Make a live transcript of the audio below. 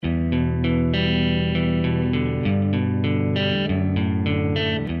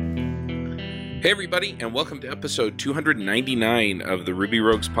Hey everybody, and welcome to episode 299 of the Ruby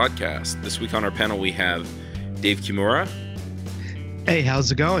Rogues podcast. This week on our panel we have Dave Kimura. Hey,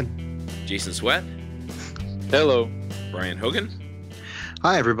 how's it going? Jason Sweat. Hello. Brian Hogan.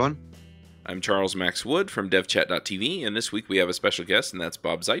 Hi everyone. I'm Charles Max Wood from devchat.tv, and this week we have a special guest, and that's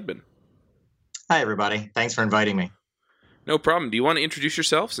Bob Zeidman. Hi everybody, thanks for inviting me. No problem. Do you want to introduce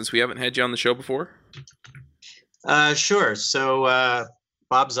yourself since we haven't had you on the show before? Sure. So,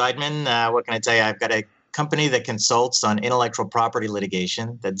 Bob Zeidman, what can I tell you? I've got a company that consults on intellectual property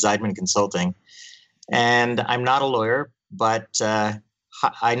litigation, that's Zeidman Consulting. And I'm not a lawyer, but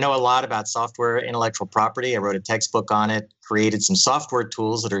I know a lot about software intellectual property. I wrote a textbook on it, created some software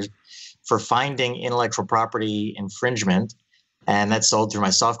tools that are for finding intellectual property infringement, and that's sold through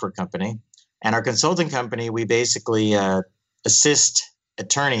my software company. And our consulting company, we basically assist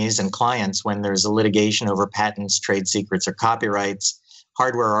attorneys and clients when there's a litigation over patents, trade secrets, or copyrights,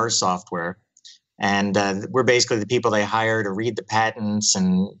 hardware or software. And we're basically the people they hire to read the patents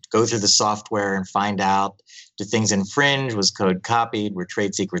and go through the software and find out, do things infringe? Was code copied? Were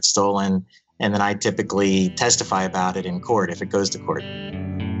trade secrets stolen? And then I typically testify about it in court if it goes to court.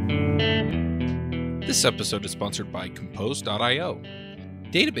 This episode is sponsored by Compose.io.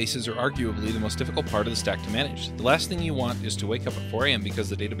 Databases are arguably the most difficult part of the stack to manage. The last thing you want is to wake up at 4 a.m. because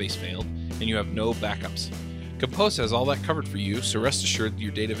the database failed and you have no backups. Compose has all that covered for you, so rest assured that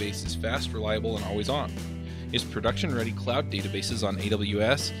your database is fast, reliable, and always on. It's production-ready cloud databases on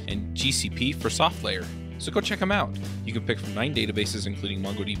AWS and GCP for SoftLayer, so go check them out. You can pick from 9 databases including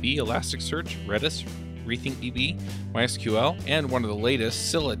MongoDB, Elasticsearch, Redis, RethinkDB, MySQL, and one of the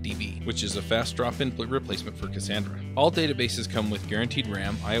latest, ScyllaDB, which is a fast drop-in replacement for Cassandra. All databases come with guaranteed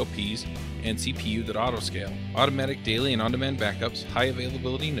RAM, IOPs, and CPU that auto-scale, automatic daily and on-demand backups, high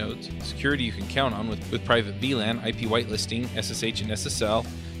availability nodes, security you can count on with private VLAN, IP whitelisting, SSH and SSL,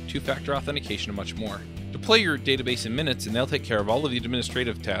 two-factor authentication, and much more. Deploy your database in minutes and they'll take care of all of the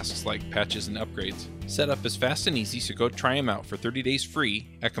administrative tasks like patches and upgrades. Setup is fast and easy, so go try them out for 30 days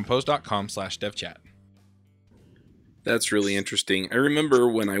free at compose.com/devchat. That's really interesting. I remember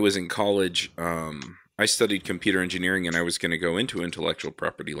when I was in college, I studied computer engineering and I was going to go into intellectual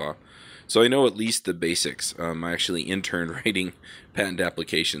property law. So I know at least the basics. I actually interned writing patent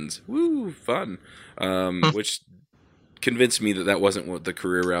applications. Woo, fun. Which convinced me that that wasn't what the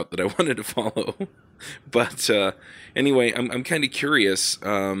career route that I wanted to follow. But anyway, I'm kind of curious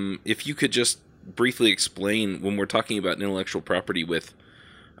if you could just briefly explain when we're talking about intellectual property with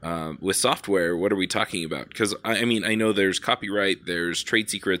software, what are we talking about? Because I mean, I know there's copyright, there's trade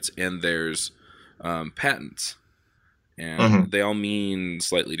secrets, and there's patents, and they all mean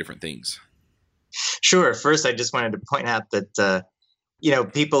slightly different things. Sure. First, I just wanted to point out that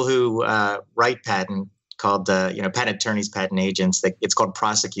people who write patent, called patent attorneys, patent agents, it's called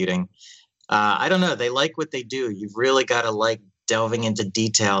prosecuting. I don't know. They like what they do. You've really got to like delving into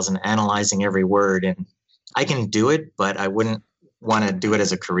details and analyzing every word. And I can do it, but I wouldn't want to do it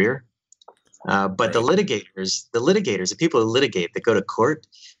as a career. But right. The litigators, the people who litigate, that go to court,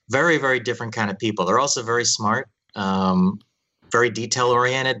 very, very different kind of people. They're also very smart, very detail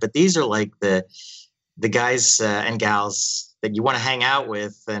oriented, but these are like the guys and gals that you want to hang out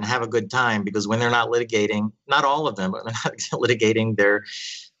with and have a good time, because when they're not litigating, not all of them, but when they're not litigating, they're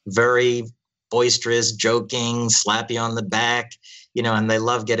very boisterous, joking, slap you on the back, and they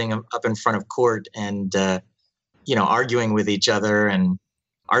love getting up in front of court and arguing with each other and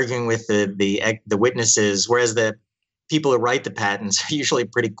arguing with the witnesses, whereas the people who write the patents are usually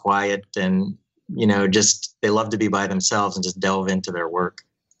pretty quiet and, just they love to be by themselves and just delve into their work.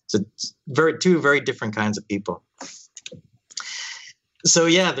 So it's two very different kinds of people. So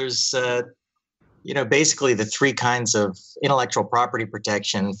yeah, there's, basically the 3 kinds of intellectual property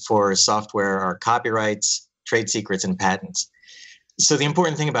protection for software are copyrights, trade secrets, and patents. So the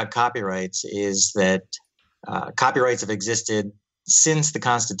important thing about copyrights is that copyrights have existed since the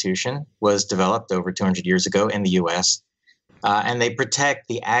Constitution was developed over 200 years ago in the U.S., and they protect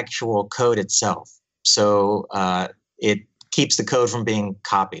the actual code itself. So it keeps the code from being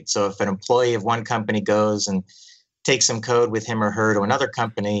copied. So if an employee of one company goes and takes some code with him or her to another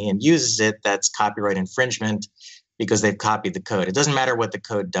company and uses it, that's copyright infringement because they've copied the code. It doesn't matter what the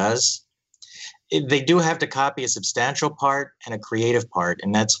code does. They do have to copy a substantial part and a creative part,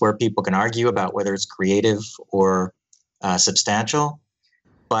 and that's where people can argue about whether it's creative or substantial.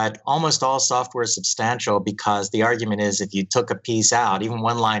 But almost all software is substantial because the argument is if you took a piece out, even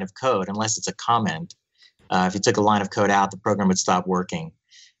one line of code, unless it's a comment, if you took a line of code out, the program would stop working.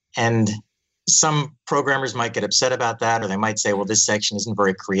 And some programmers might get upset about that, or they might say, well, this section isn't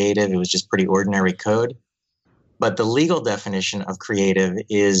very creative. It was just pretty ordinary code. But the legal definition of creative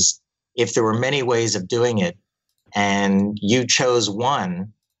is if there were many ways of doing it and you chose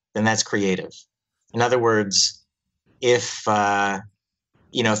one, then that's creative. In other words, if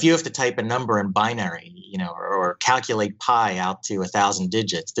if you have to type a number in binary, or calculate pi out to 1,000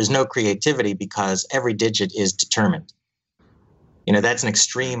 digits, there's no creativity because every digit is determined. That's an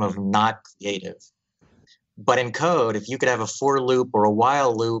extreme of not creative. But in code, if you could have a for loop or a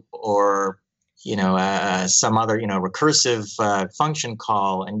while loop or some other recursive function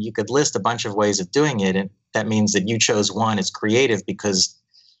call, and you could list a bunch of ways of doing it, and that means that you chose one as creative because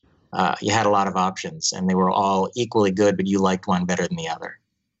you had a lot of options and they were all equally good, but you liked one better than the other.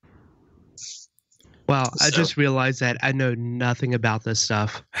 Wow, I just realized that I know nothing about this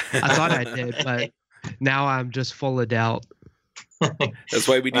stuff. I thought I did, but now I'm just full of doubt. That's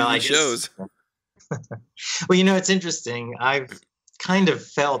why we do these shows. Well, it's interesting. I've kind of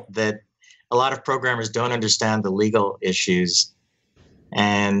felt that a lot of programmers don't understand the legal issues.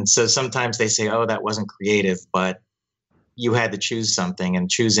 And so sometimes they say, oh, that wasn't creative, but you had to choose something, and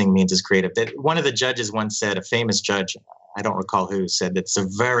choosing means it's creative. That one of the judges once said, a famous judge, I don't recall who, said that it's a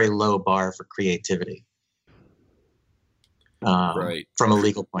very low bar for creativity. Right. From a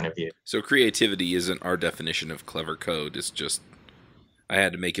legal point of view. So creativity isn't our definition of clever code. It's just, I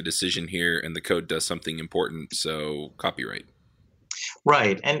had to make a decision here and the code does something important, so copyright.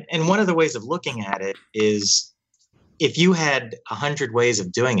 Right. And one of the ways of looking at it is if you had 100 ways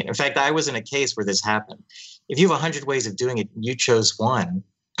of doing it. In fact, I was in a case where this happened. If you have 100 ways of doing it, you chose one,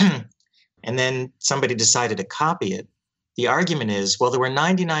 and then somebody decided to copy it, the argument is, well, there were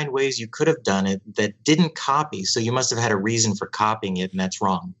 99 ways you could have done it that didn't copy, so you must have had a reason for copying it, and that's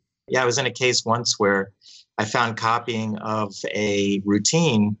wrong. Yeah, I was in a case once where I found copying of a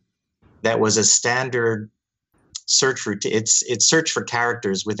routine that was a standard search routine. It's search for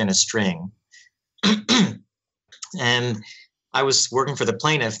characters within a string. And I was working for the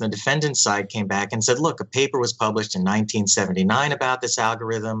plaintiff, and the defendant's side came back and said, look, a paper was published in 1979 about this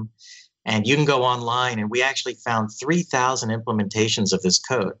algorithm, and you can go online, and we actually found 3,000 implementations of this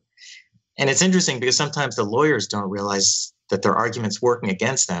code. And it's interesting because sometimes the lawyers don't realize that their argument's working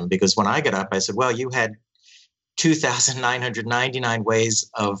against them, because when I got up, I said, well, you had 2,999 ways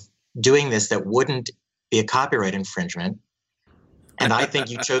of doing this that wouldn't be a copyright infringement. And I think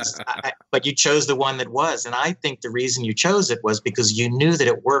you chose, but you chose the one that was. And I think the reason you chose it was because you knew that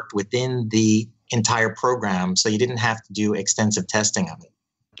it worked within the entire program, so you didn't have to do extensive testing of it.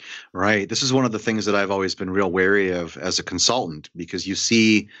 Right. This is one of the things that I've always been real wary of as a consultant, because you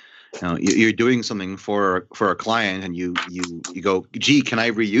see, you're doing something for a client, and you go, gee, can I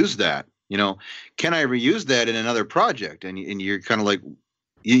reuse that? Can I reuse that in another project? And you're kind of like,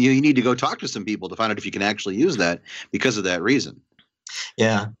 you need to go talk to some people to find out if you can actually use that because of that reason.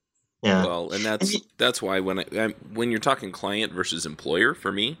 Yeah. Yeah. Well, and that's why when you're talking client versus employer,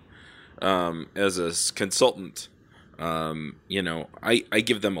 for me, as a consultant, I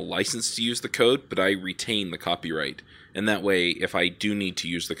give them a license to use the code, but I retain the copyright. And that way, if I do need to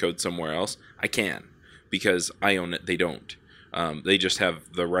use the code somewhere else, I can, because I own it. They don't. They just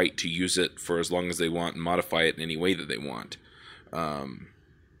have the right to use it for as long as they want and modify it in any way that they want.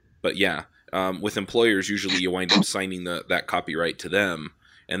 But yeah, with employers, usually you wind up signing that copyright to them,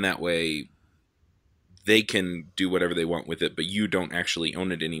 and that way they can do whatever they want with it, but you don't actually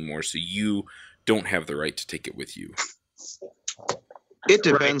own it anymore, so you don't have the right to take it with you. It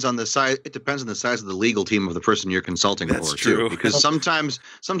depends on the size. It depends on the size of the legal team of the person you're consulting for, too. Because sometimes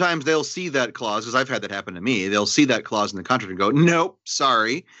they'll see that clause, because I've had that happen to me. They'll see that clause in the contract and go, "Nope,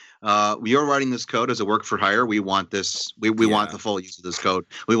 sorry, you're writing this code as a work for hire. We want this. We want the full use of this code.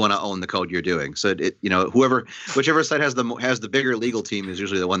 We want to own the code you're doing." So whichever side has the bigger legal team is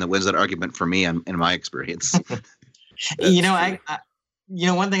usually the one that wins that argument for me, in my experience.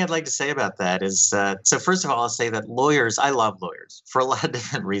 One thing I'd like to say about that is, so first of all, I'll say that I love lawyers for a lot of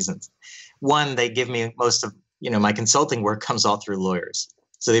different reasons. One, they give me most of, my consulting work comes all through lawyers.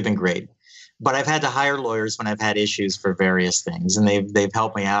 So they've been great. But I've had to hire lawyers when I've had issues for various things, and they've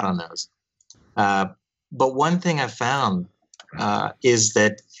helped me out on those. But one thing I've found is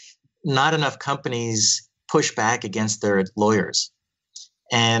that not enough companies push back against their lawyers.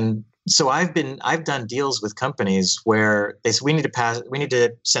 And so I've done deals with companies where they say we need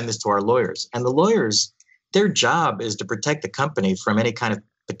to send this to our lawyers, and the lawyers, their job is to protect the company from any kind of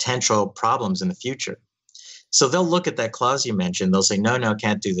potential problems in the future. So they'll look at that clause you mentioned, they'll say, no,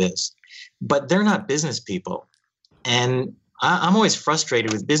 can't do this, but they're not business people. And I'm always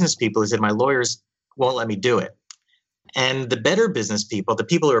frustrated with business people who said my lawyers won't let me do it. And the better business people, the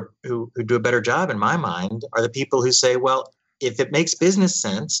people who do a better job, in my mind, are the people who say, well, if it makes business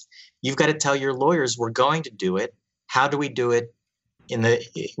sense, you've got to tell your lawyers we're going to do it. How do we do it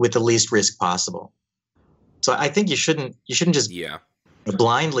with the least risk possible? So I think you shouldn't just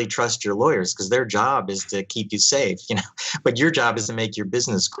blindly trust your lawyers, because their job is to keep you safe, but your job is to make your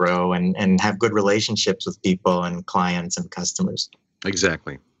business grow and have good relationships with people and clients and customers.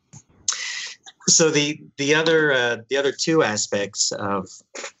 Exactly. So the other two aspects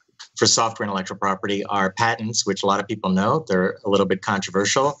for software intellectual property are patents, which a lot of people know. They're a little bit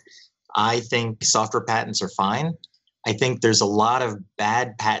controversial. I think software patents are fine. I think there's a lot of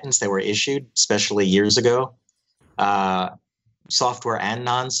bad patents that were issued, especially years ago, software and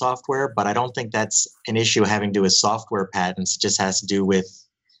non-software, but I don't think that's an issue having to do with software patents. It just has to do with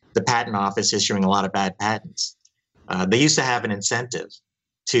the patent office issuing a lot of bad patents. They used to have an incentive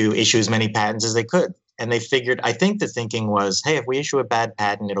to issue as many patents as they could. And they figured, I think the thinking was, hey, if we issue a bad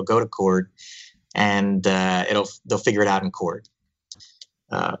patent, it'll go to court and they'll figure it out in court.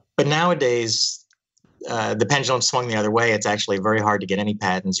 But nowadays, the pendulum swung the other way. It's actually very hard to get any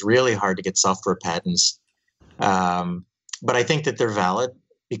patents, really hard to get software patents. But I think that they're valid,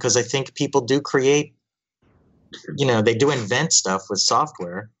 because I think people do create, they do invent stuff with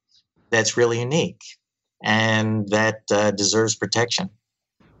software that's really unique and that deserves protection.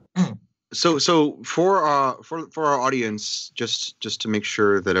 So for our audience, just to make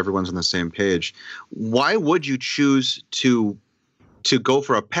sure that everyone's on the same page, why would you choose to go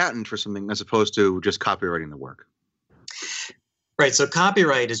for a patent for something as opposed to just copywriting the work? Right. So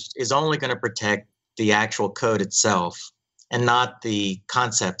copyright is only going to protect the actual code itself and not the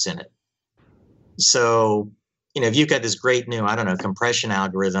concepts in it. So, if you've got this great new, compression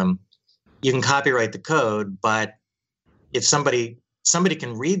algorithm, you can copyright the code, but if somebody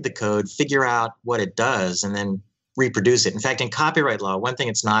can read the code, figure out what it does, and then reproduce it. In fact, in copyright law, one thing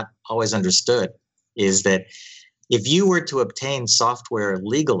it's not always understood is that if you were to obtain software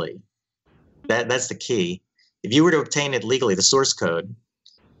legally, that's the key. If you were to obtain it legally, the source code,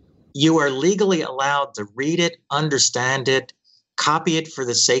 you are legally allowed to read it, understand it, copy it for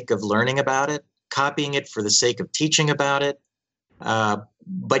the sake of learning about it, copying it for the sake of teaching about it.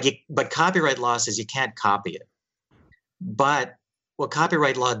 But copyright law says you can't copy it. But what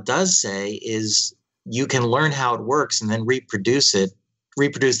copyright law does say is you can learn how it works and then reproduce the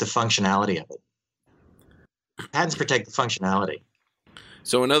functionality of it. Patents protect the functionality.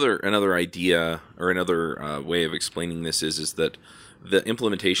 So another idea or another way of explaining this is that the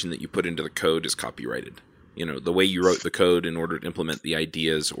implementation that you put into the code is copyrighted. The way you wrote the code in order to implement the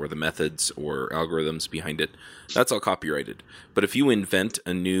ideas or the methods or algorithms behind it, that's all copyrighted. But if you invent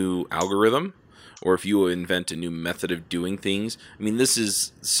a new algorithm, or if you invent a new method of doing things, this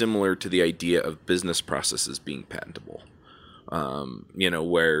is similar to the idea of business processes being patentable.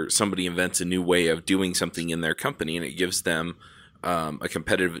 Where somebody invents a new way of doing something in their company and it gives them a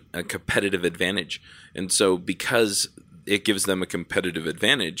competitive advantage. And so because it gives them a competitive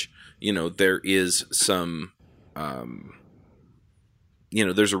advantage, there is some,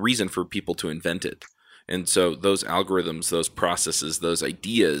 there's a reason for people to invent it. And so those algorithms, those processes, those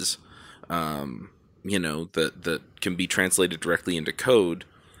ideas, that can be translated directly into code.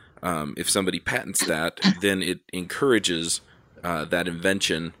 If somebody patents that, then it encourages that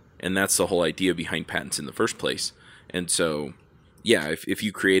invention, and that's the whole idea behind patents in the first place. And so, if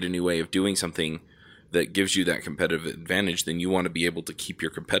you create a new way of doing something that gives you that competitive advantage, then you want to be able to keep your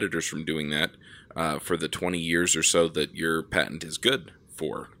competitors from doing that for the 20 years or so that your patent is good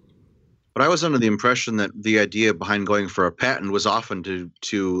for. But I was under the impression that the idea behind going for a patent was often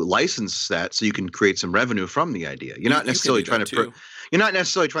to license that so you can create some revenue from the idea. You're not necessarily trying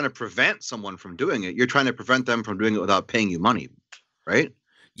to prevent someone from doing it. You're trying to prevent them from doing it without paying you money, right?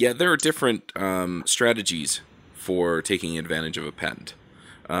 Yeah, there are different strategies for taking advantage of a patent.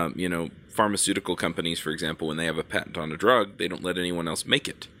 Pharmaceutical companies, for example, when they have a patent on a drug, they don't let anyone else make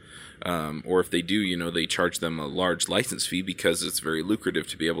it. Or if they do, they charge them a large license fee because it's very lucrative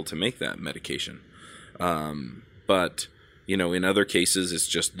to be able to make that medication. But, in other cases, it's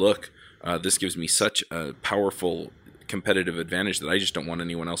just, look, this gives me such a powerful competitive advantage that I just don't want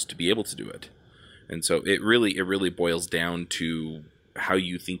anyone else to be able to do it. And so it really boils down to how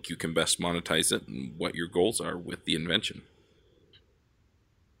you think you can best monetize it and what your goals are with the invention.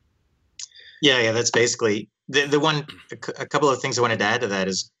 Yeah, that's basically the one. A couple of things I wanted to add to that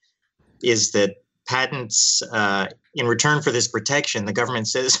is that patents, in return for this protection, the government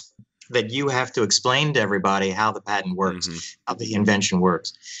says that you have to explain to everybody how the patent works, how the invention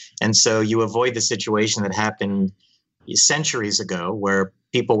works, and so you avoid the situation that happened centuries ago, where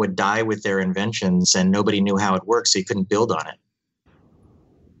people would die with their inventions and nobody knew how it worked, so you couldn't build on it.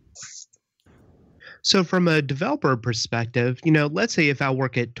 So from a developer perspective, let's say if I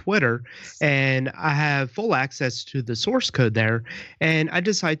work at Twitter and I have full access to the source code there, and I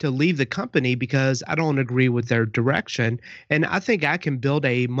decide to leave the company because I don't agree with their direction, and I think I can build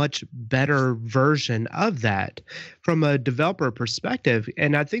a much better version of that from a developer perspective.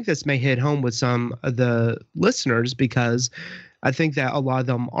 And I think this may hit home with some of the listeners, because I think that a lot of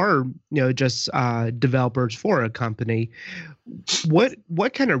them are, just developers for a company.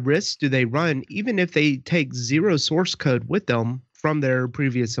 What kind of risks do they run, even if they take zero source code with them from their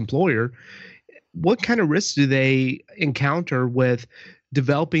previous employer? What kind of risks do they encounter with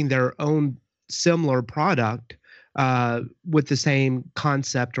developing their own similar product with the same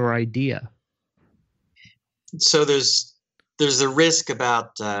concept or idea? So there's a risk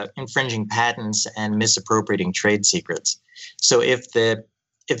about infringing patents and misappropriating trade secrets. So if the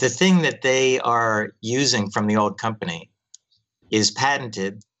thing that they are using from the old company is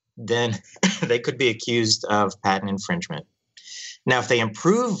patented, then they could be accused of patent infringement. Now, if they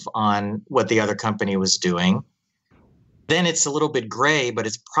improve on what the other company was doing, then it's a little bit gray, but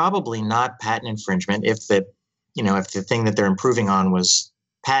it's probably not patent infringement if the thing that they're improving on was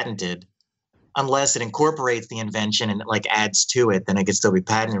patented, unless it incorporates the invention and it adds to it, then it could still be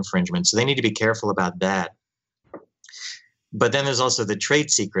patent infringement. So they need to be careful about that. But then there's also the trade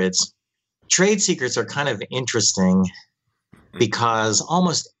secrets. Trade secrets are kind of interesting because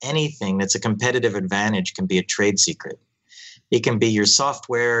almost anything that's a competitive advantage can be a trade secret. It can be your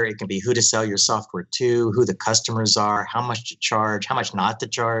software. It can be who to sell your software to, who the customers are, how much to charge, how much not to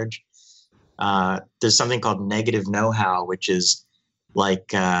charge. There's something called negative know-how, which is if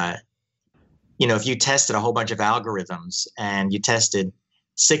you tested a whole bunch of algorithms and you tested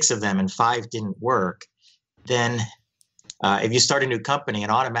 6 of them and 5 didn't work, then if you start a new company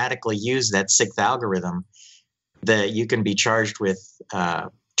and automatically use that 6th algorithm, that you can be charged with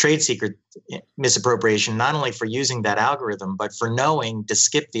trade secret misappropriation, not only for using that algorithm, but for knowing to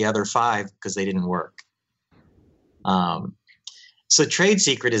skip the other 5 because they didn't work. So trade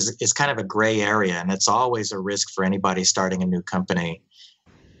secret is kind of a gray area, and it's always a risk for anybody starting a new company.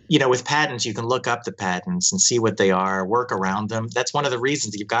 With patents, you can look up the patents and see what they are, work around them. That's one of the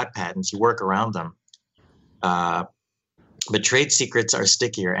reasons you've got patents. You work around them. But trade secrets are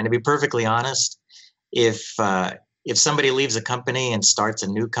stickier. And to be perfectly honest, if somebody leaves a company and starts a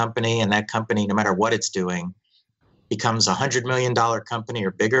new company, and that company, no matter what it's doing, becomes a $100 million company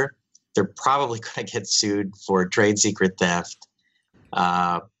or bigger, they're probably going to get sued for trade secret theft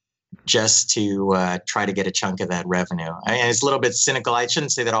just to try to get a chunk of that revenue. I mean, it's a little bit cynical. I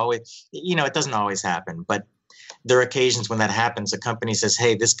shouldn't say that always, it doesn't always happen, but there are occasions when that happens. A company says,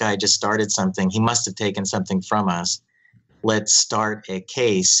 hey, this guy just started something. He must have taken something from us. Let's start a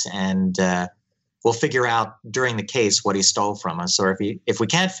case, and we'll figure out during the case what he stole from us. Or if we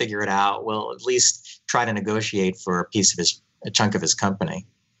can't figure it out, we'll at least try to negotiate for a chunk of his company.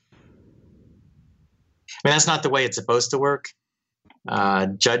 I mean, that's not the way it's supposed to work.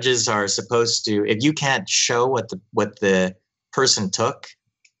 Judges are supposed to, if you can't show what the person took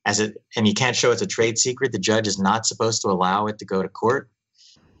and you can't show it's a trade secret, the judge is not supposed to allow it to go to court.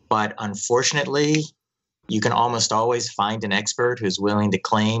 But unfortunately, you can almost always find an expert who's willing to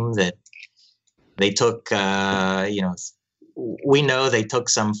claim that they took, we know they took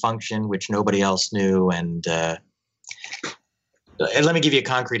some function which nobody else knew. And let me give you a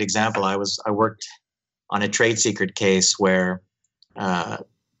concrete example. I worked on a trade secret case where it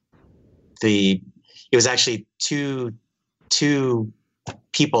was actually two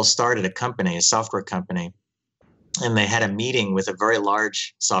people started a company, a software company, and they had a meeting with a very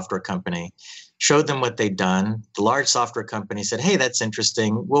large software company, showed them what they'd done. The large software company said, hey, that's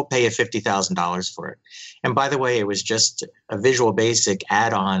interesting. We'll pay you $50,000 for it. And by the way, it was just a Visual Basic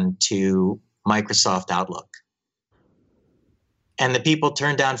add-on to Microsoft Outlook. And the people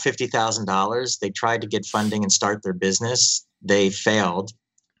turned down $50,000. They tried to get funding and start their business. They failed.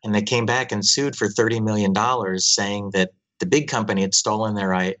 And they came back and sued for $30 million, saying that the big company had stolen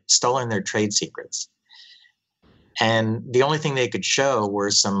their trade secrets. And the only thing they could show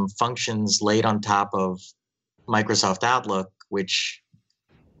were some functions laid on top of Microsoft Outlook, which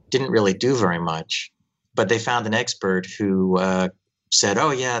didn't really do very much. But they found an expert who said,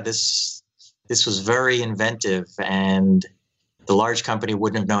 oh, yeah, this was very inventive, and the large company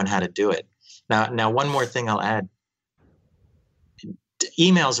wouldn't have known how to do it. Now, one more thing I'll add.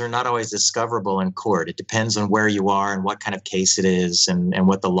 Emails are not always discoverable in court. It depends on where you are and what kind of case it is and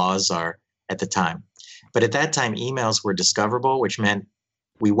what the laws are at the time. But at that time, emails were discoverable, which meant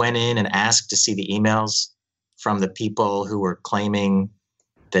we went in and asked to see the emails from the people who were claiming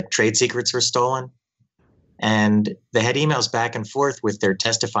that trade secrets were stolen. And they had emails back and forth with their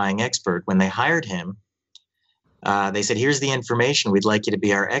testifying expert. When they hired him, they said, here's the information. We'd like you to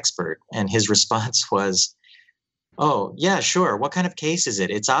be our expert. And his response was, oh, yeah, sure. What kind of case is it?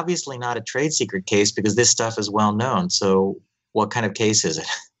 It's obviously not a trade secret case because this stuff is well known. So what kind of case is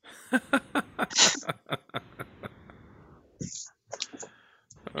it?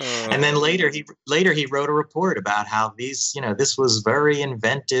 And then later he wrote a report about how these, this was very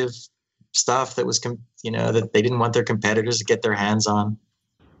inventive stuff that was, that they didn't want their competitors to get their hands on.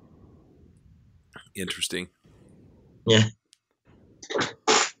 Interesting. Yeah.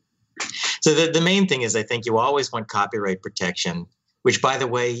 So the main thing is, I think you always want copyright protection, which, by the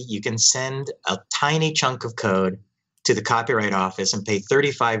way, you can send a tiny chunk of code to the Copyright Office and pay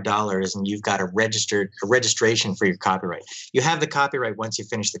 $35, and you've got a registration for your copyright. You have the copyright once you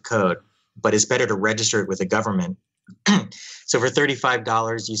finish the code, but it's better to register it with the government. So for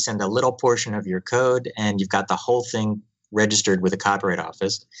 $35, you send a little portion of your code, and you've got the whole thing registered with the Copyright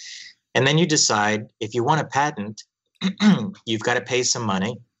Office. And then you decide if you want a patent, you've got to pay some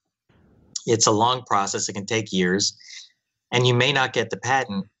money. It's a long process. It can take years, and you may not get the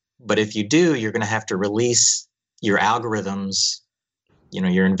patent. But if you do, you're going to have to release your algorithms,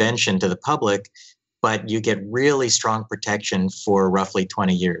 your invention to the public, but you get really strong protection for roughly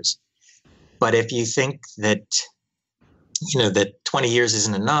 20 years. But if you think that, that 20 years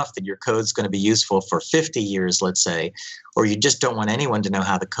isn't enough, that your code's going to be useful for 50 years, let's say, or you just don't want anyone to know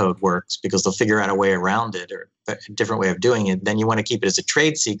how the code works because they'll figure out a way around it or a different way of doing it, then you want to keep it as a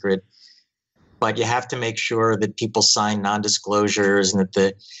trade secret, but you have to make sure that people sign non-disclosures and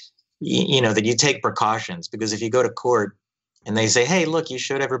that that you take precautions, because if you go to court and they say, hey, look, you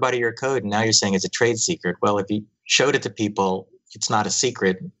showed everybody your code and now you're saying it's a trade secret. Well, if you showed it to people, it's not a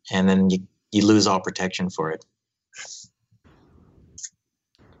secret, and then you lose all protection for it.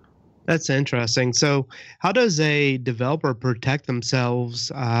 That's interesting. So how does a developer protect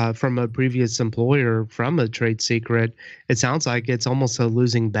themselves from a previous employer from a trade secret? It sounds like it's almost a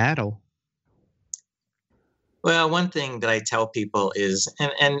losing battle. Well, one thing that I tell people is,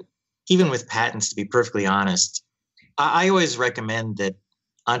 and even with patents, to be perfectly honest, I always recommend that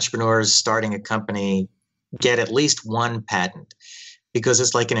entrepreneurs starting a company get at least one patent, because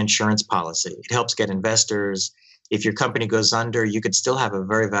it's like an insurance policy. It helps get investors. If your company goes under, you could still have a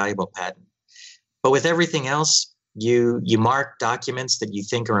very valuable patent. But with everything else, you mark documents that you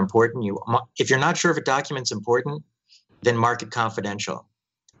think are important. If you're not sure if a document's important, then mark it confidential.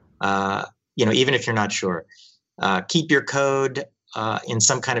 Even if you're not sure. Keep your code in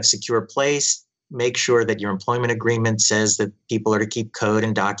some kind of secure place. Make sure that your employment agreement says that people are to keep code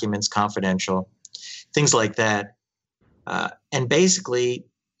and documents confidential, things like that. And basically,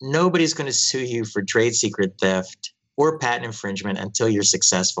 nobody's going to sue you for trade secret theft or patent infringement until you're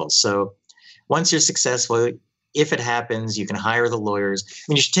successful. So once you're successful, if it happens, you can hire the lawyers. I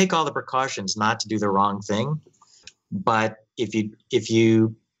mean, you should take all the precautions not to do the wrong thing. But if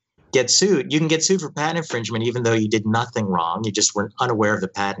you get sued, you can get sued for patent infringement even though you did nothing wrong. You just were unaware of the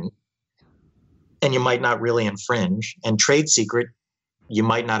patent. And you might not really infringe. And trade secret, you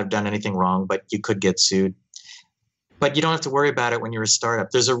might not have done anything wrong, but you could get sued. But you don't have to worry about it when you're a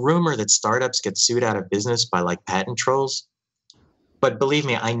startup. There's a rumor that startups get sued out of business by like patent trolls. But believe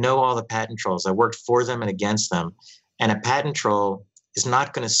me, I know all the patent trolls. I worked for them and against them. And a patent troll is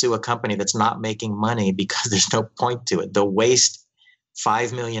not going to sue a company that's not making money because there's no point to it. They'll waste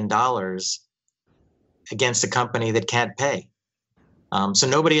 $5 million against a company that can't pay. So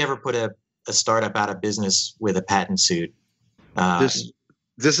nobody ever put a startup out of business with a patent suit.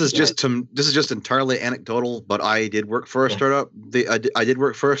 This is just entirely anecdotal, but I did work for a startup. I did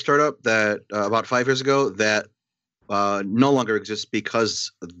work for a startup that about 5 years ago that no longer exists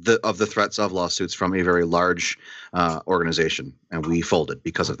because of the threats of lawsuits from a very large organization, and we folded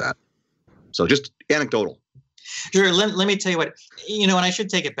because of that. So just anecdotal. Sure. Let me tell you what, and I should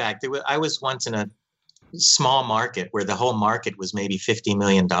take it back. I was once in a small market where the whole market was maybe $50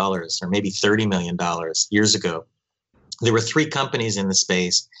 million or maybe $30 million years ago. There were 3 companies in the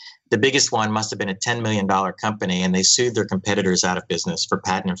space. The biggest one must have been a $10 million company, and they sued their competitors out of business for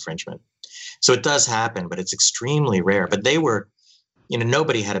patent infringement. So it does happen, but it's extremely rare. But they were,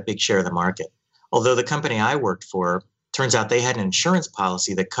 nobody had a big share of the market. Although the company I worked for, turns out they had an insurance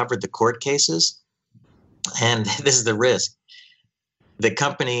policy that covered the court cases. And this is the risk. The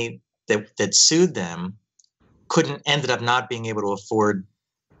company that sued them ended up not being able to afford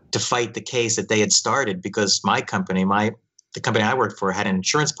to fight the case that they had started because my company, the company I worked for, had an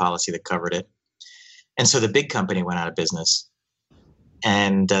insurance policy that covered it. And so the big company went out of business.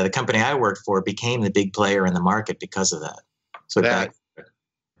 And the company I worked for became the big player in the market because of that. So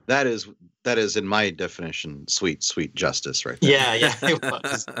that is in my definition, sweet justice, right there. Yeah, it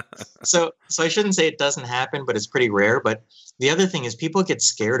was. So I shouldn't say it doesn't happen, but it's pretty rare. But the other thing is people get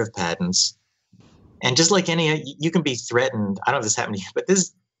scared of patents, and just like you can be threatened. I don't know if this happened to you, but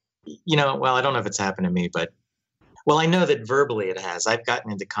this, well, I don't know if it's happened to me, but I know that verbally it has. I've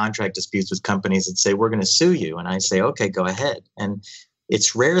gotten into contract disputes with companies that say, we're going to sue you. And I say, okay, go ahead. And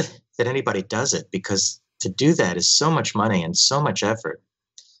it's rare that anybody does it, because to do that is so much money and so much effort.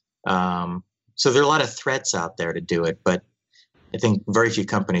 So there are a lot of threats out there to do it, but I think very few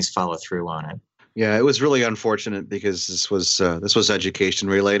companies follow through on it. Yeah, it was really unfortunate because this was education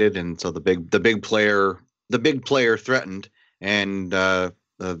related, and so the big player threatened, and the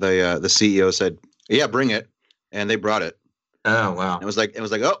CEO said, "Yeah, bring it," and they brought it. Oh wow! It was like,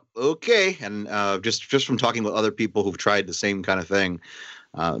 oh, okay, and just from talking with other people who've tried the same kind of thing,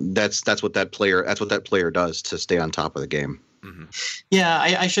 that's what that player does to stay on top of the game. Mm-hmm. Yeah,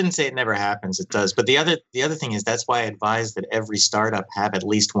 I shouldn't say it never happens. It does. But the other thing is, that's why I advise that every startup have at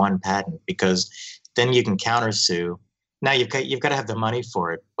least one patent, because then you can countersue. Now you've got to have the money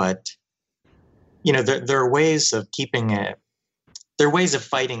for it, but there are ways of keeping it. There are ways of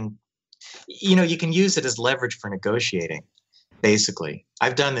fighting. You can use it as leverage for negotiating. Basically,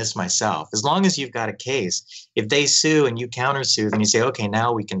 I've done this myself. As long as you've got a case, if they sue and you countersue, then you say, okay,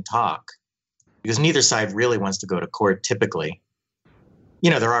 now we can talk. Because neither side really wants to go to court typically.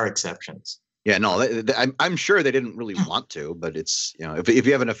 There are exceptions. Yeah, no, I'm sure they didn't really want to, but it's, if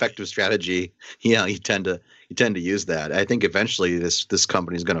you have an effective strategy, you tend to use that. I think eventually this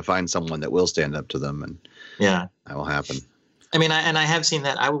company is going to find someone that will stand up to them, and that will happen. I mean, I have seen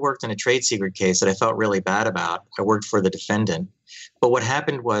that. I worked in a trade secret case that I felt really bad about. I worked for the defendant, but what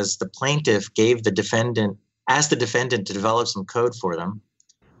happened was the plaintiff asked the defendant to develop some code for them.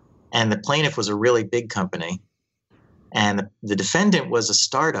 And the plaintiff was a really big company, and the defendant was a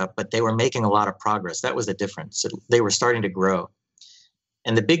startup, but they were making a lot of progress. That was the difference. They were starting to grow.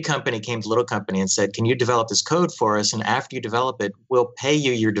 And the big company came to the little company and said, can you develop this code for us? And after you develop it, we'll pay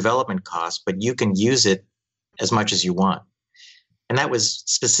you your development costs, but you can use it as much as you want. And that was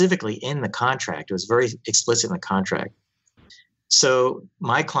specifically in the contract. It was very explicit in the contract. So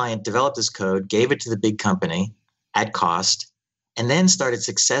my client developed this code, gave it to the big company at cost, and then started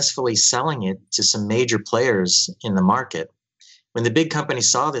successfully selling it to some major players in the market. When the big company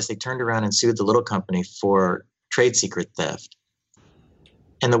saw this, they turned around and sued the little company for trade secret theft.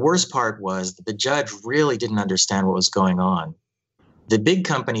 And the worst part was that the judge really didn't understand what was going on. The big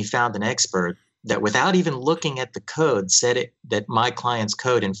company found an expert that, without even looking at the code, said that my client's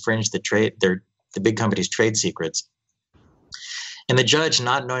code infringed the big company's trade secrets. And the judge,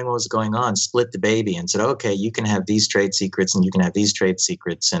 not knowing what was going on, split the baby and said, okay, you can have these trade secrets and you can have these trade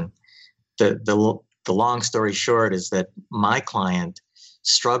secrets. And the long story short is that my client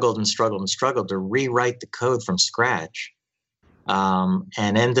struggled to rewrite the code from scratch, and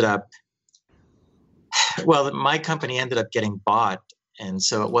ended up, my company ended up getting bought. And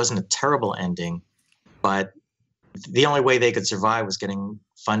so it wasn't a terrible ending, but the only way they could survive was getting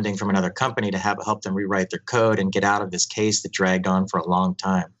funding from another company to help them rewrite their code and get out of this case that dragged on for a long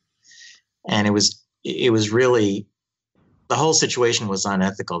time. And it was really, the whole situation was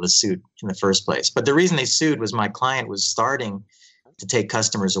unethical, the suit in the first place. But the reason they sued was my client was starting to take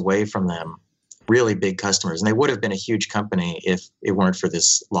customers away from them, really big customers. And they would have been a huge company if it weren't for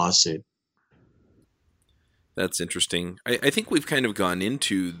this lawsuit. That's interesting. I think we've kind of gone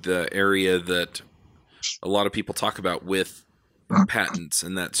into the area that a lot of people talk about with patents,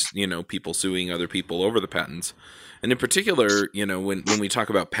 and that's, people suing other people over the patents. And in particular, when we talk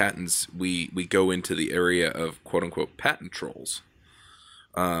about patents, we go into the area of quote unquote patent trolls,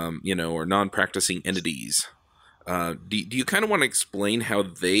 or non-practicing entities. Do you kind of want to explain how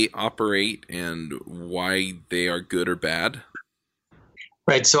they operate and why they are good or bad?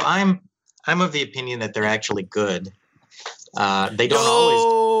 Right. So I'm of the opinion that they're actually good. They don't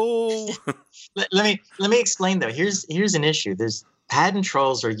always. Let me explain though. Here's an issue. There's patent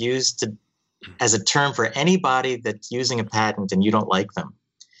trolls are used as a term for anybody that's using a patent and you don't like them.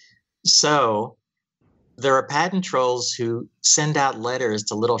 So there are patent trolls who send out letters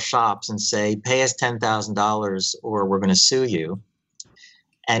to little shops and say, pay us $10,000 or we're going to sue you.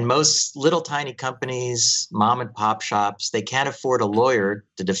 And most little tiny companies, mom and pop shops, they can't afford a lawyer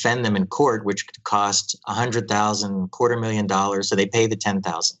to defend them in court, which could cost $100,000, $250,000. So they pay the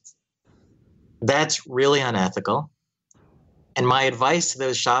 $10,000. That's really unethical. And my advice to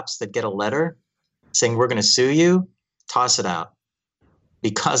those shops that get a letter saying, we're going to sue you, toss it out.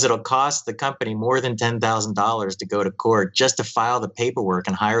 because it'll cost the company more than $10,000 to go to court just to file the paperwork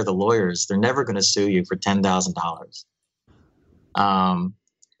and hire the lawyers. They're never going to sue you for $10,000.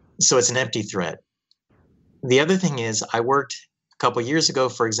 So it's an empty threat. The other thing is, I worked a couple years ago,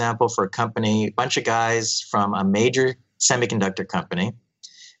 for example, for a company, a bunch of guys from a major semiconductor company,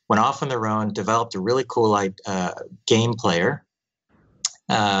 went off on their own, developed a really cool game player,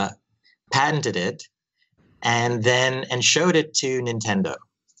 patented it, and showed it to Nintendo.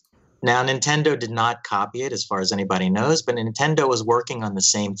 Now, Nintendo did not copy it as far as anybody knows, but Nintendo was working on the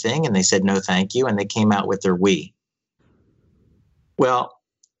same thing, and they said no thank you, and they came out with their Wii. Well,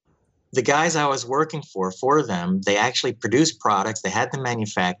 the guys I was working for them, they actually produced products, they had them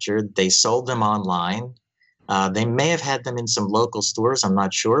manufactured, they sold them online. They may have had them in some local stores, I'm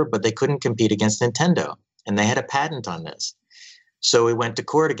not sure, but they couldn't compete against Nintendo, and they had a patent on this. So we went to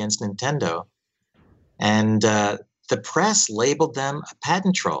court against Nintendo, and the press labeled them a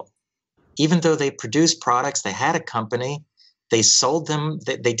patent troll. Even though they produced products, they had a company, they sold them,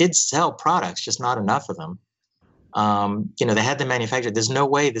 they did sell products, just not enough of them. They had them manufactured. There's no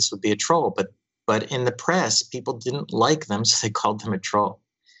way this would be a troll, but in the press, people didn't like them, so they called them a troll.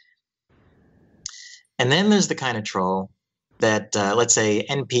 And then there's the kind of troll that, let's say,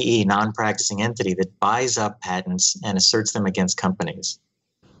 NPE, non-practicing entity, that buys up patents and asserts them against companies.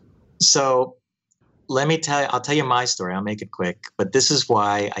 So I'll tell you my story. I'll make it quick. But this is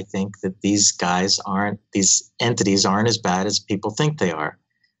why I think that these entities aren't as bad as people think they are.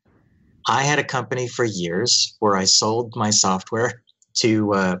 I had a company for years where I sold my software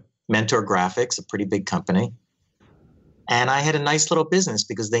to Mentor Graphics, a pretty big company. And I had a nice little business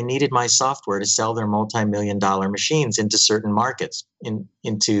because they needed my software to sell their multi-million-dollar machines into certain markets,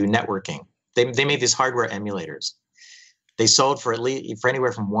 into networking. They made these hardware emulators. They sold for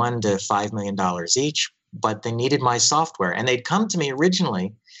anywhere from $1 to $5 million each, but they needed my software. And they'd come to me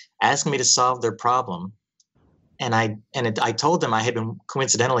originally asking me to solve their problem. And I told them I had been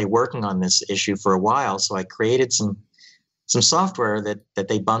coincidentally working on this issue for a while, so I created some software that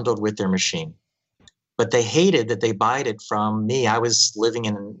they bundled with their machine. But they hated that they bought it from me. I was living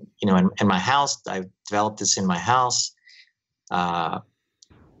in my house. I developed this in my house. It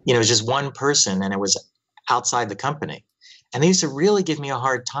was just one person, and it was outside the company. And they used to really give me a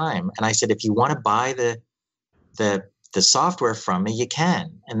hard time. And I said, if you want to buy the software from me, you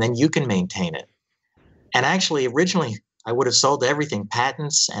can, and then you can maintain it. And actually, originally, I would have sold everything,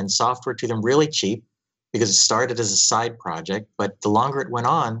 patents and software, to them really cheap because it started as a side project. But the longer it went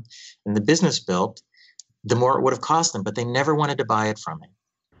on and the business built, the more it would have cost them. But they never wanted to buy it from me.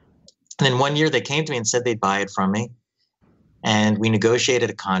 And then one year they came to me and said they'd buy it from me. And we negotiated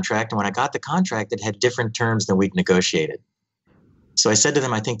a contract. And when I got the contract, it had different terms than we'd negotiated. So I said to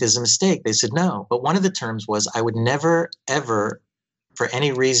them, I think this is a mistake. They said, no. But one of the terms was I would never, ever, for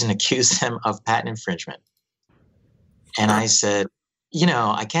any reason, accuse them of patent infringement. And I said,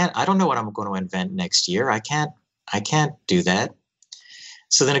 I don't know what I'm going to invent next year. I can't do that.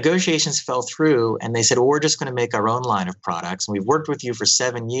 So the negotiations fell through, and they said, well, we're just going to make our own line of products. And we've worked with you for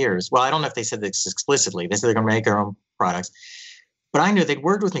 7 years. Well, I don't know if they said this explicitly. They said they're going to make our own products. But I knew they'd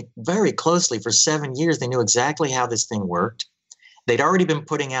worked with me very closely for 7 years. They knew exactly how this thing worked. They'd already been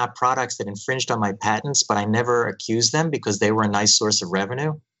putting out products that infringed on my patents, but I never accused them because they were a nice source of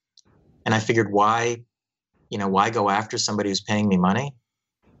revenue. And I figured, why go after somebody who's paying me money?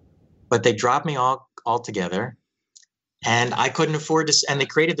 But they dropped me altogether, and I couldn't afford to. And they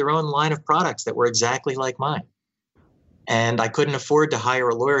created their own line of products that were exactly like mine. And I couldn't afford to hire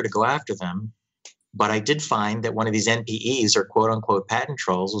a lawyer to go after them. But I did find that one of these NPEs, or quote unquote patent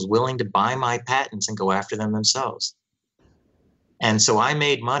trolls, was willing to buy my patents and go after them themselves. And so I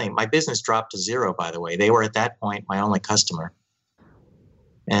made money. My business dropped to zero, by the way. They were at that point my only customer.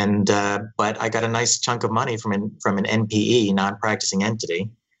 And but I got a nice chunk of money from an NPE, non-practicing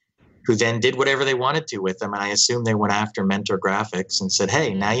entity, who then did whatever they wanted to with them. And I assume they went after Mentor Graphics and said,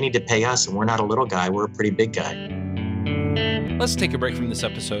 hey, now you need to pay us. And we're not a little guy. We're a pretty big guy. Let's take a break from this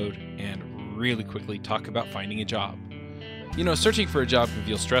episode and really quickly talk about finding a job. Searching for a job can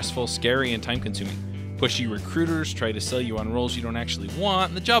feel stressful, scary, and time-consuming. Pushy recruiters try to sell you on roles you don't actually want,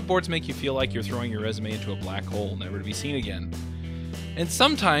 and the job boards make you feel like you're throwing your resume into a black hole, never to be seen again. And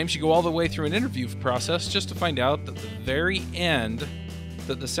sometimes you go all the way through an interview process just to find out at the very end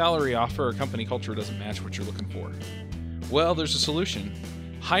that the salary offer or company culture doesn't match what you're looking for. Well, there's a solution.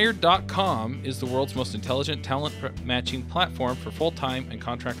 Hired.com is the world's most intelligent talent matching platform for full-time and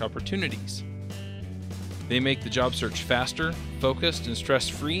contract opportunities. They make the job search faster, focused, and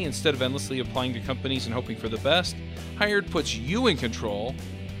stress-free instead of endlessly applying to companies and hoping for the best. Hired puts you in control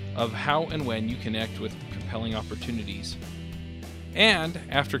of how and when you connect with compelling opportunities. And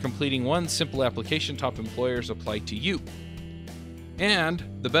after completing one simple application, top employers apply to you. And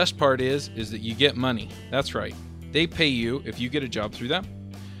the best part is that you get money. That's right. They pay you if you get a job through them.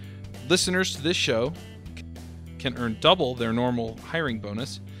 Listeners to this show can earn double their normal hiring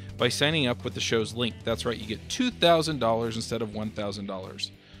bonus by signing up with the show's link. That's right. You get $2,000 instead of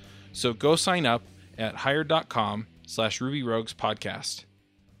 $1,000. So go sign up at hired.com/RubyRoguesPodcast.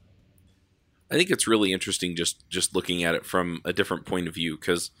 I think it's really interesting just looking at it from a different point of view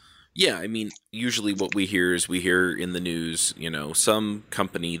because, yeah, I mean, usually what we hear in the news, some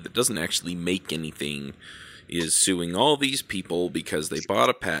company that doesn't actually make anything is suing all these people because they bought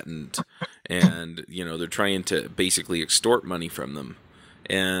a patent and, they're trying to basically extort money from them.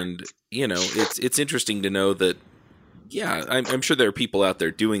 And, it's interesting to know that, yeah, I'm sure there are people out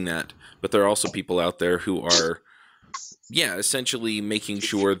there doing that, but there are also people out there who are, yeah, essentially making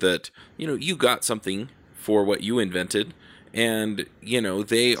sure that, you got something for what you invented and,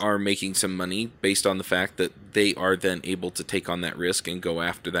 they are making some money based on the fact that they are then able to take on that risk and go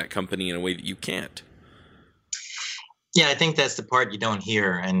after that company in a way that you can't. Yeah, I think that's the part you don't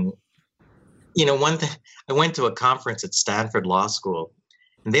hear. And, one thing, I went to a conference at Stanford Law School,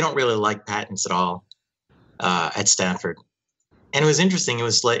 and they don't really like patents at all at Stanford. And it was interesting. It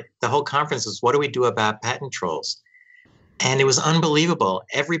was like the whole conference was, what do we do about patent trolls? And it was unbelievable.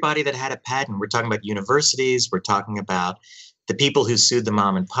 Everybody that had a patent, we're talking about universities, we're talking about the people who sued the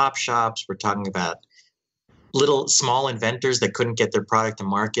mom and pop shops, we're talking about little small inventors that couldn't get their product to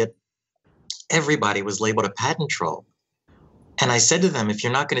market. Everybody was labeled a patent troll. And I said to them, if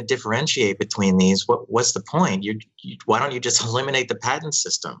you're not going to differentiate between these, what's the point? Why don't you just eliminate the patent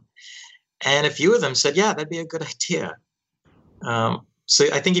system? And a few of them said, yeah, that'd be a good idea. So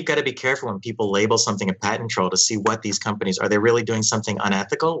I think you've got to be careful when people label something a patent troll to see what these companies, are they really doing something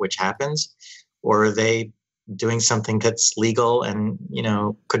unethical, which happens, or are they doing something that's legal and,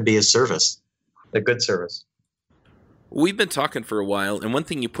 could be a service, a good service? We've been talking for a while, and one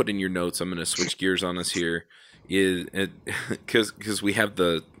thing you put in your notes, I'm going to switch gears on us here, is because we have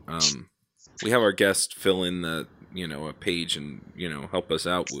our guest fill in the a page and help us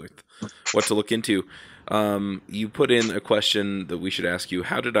out with what to look into. You put in a question that we should ask you: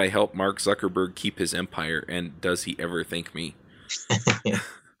 how did I help Mark Zuckerberg keep his empire, and does he ever thank me?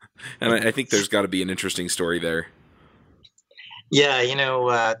 And I think there's got to be an interesting story there. Yeah,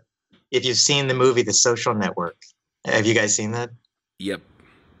 if you've seen the movie The Social Network, have you guys seen that? Yep,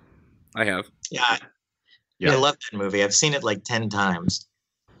 I have. Yeah. I love that movie. I've seen it like 10 times.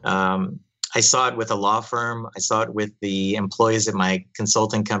 I saw it with a law firm. I saw it with the employees at my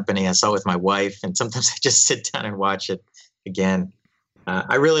consulting company. I saw it with my wife. And sometimes I just sit down and watch it again.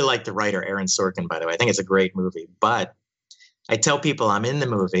 I really like the writer, Aaron Sorkin, by the way. I think it's a great movie. But I tell people I'm in the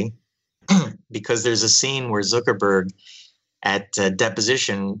movie because there's a scene where Zuckerberg at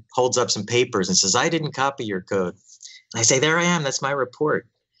deposition holds up some papers and says, I didn't copy your code. And I say, there I am. That's my report.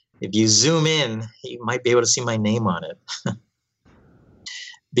 If you zoom in, you might be able to see my name on it.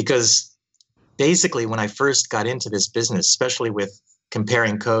 Because basically, when I first got into this business, especially with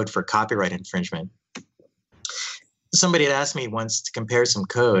comparing code for copyright infringement, somebody had asked me once to compare some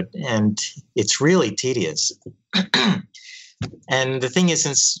code, and it's really tedious. And the thing is,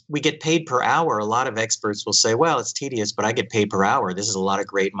 since we get paid per hour, a lot of experts will say, well, it's tedious, but I get paid per hour. This is a lot of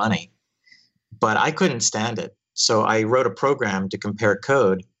great money. But I couldn't stand it. So I wrote a program to compare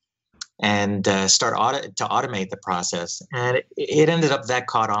code and to automate the process. And it ended up that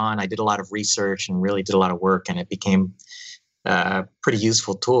caught on. I did a lot of research and really did a lot of work, and it became a pretty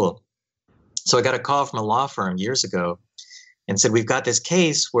useful tool. So I got a call from a law firm years ago and said, we've got this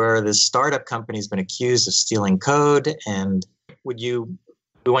case where this startup company has been accused of stealing code, and we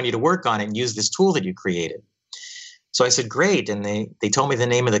want you to work on it and use this tool that you created. So I said, great. And they told me the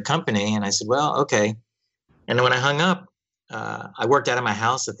name of the company, and I said, well, okay. And then when I hung up, I worked out of my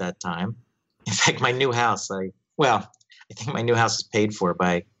house at that time. In fact, my new house, I think my new house is paid for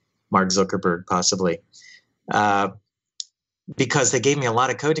by Mark Zuckerberg, possibly, because they gave me a lot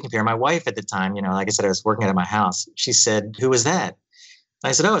of code to compare. My wife at the time, like I said, I was working out of my house. She said, who was that? And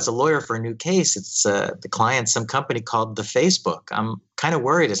I said, oh, it's a lawyer for a new case. It's the client, some company called The Facebook. I'm kind of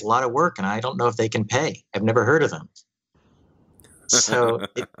worried. It's a lot of work, and I don't know if they can pay. I've never heard of them. So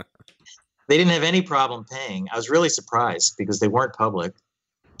they didn't have any problem paying. I was really surprised because they weren't public,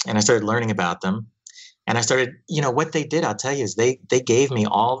 and I started learning about them. And I started, what they did, I'll tell you, is they gave me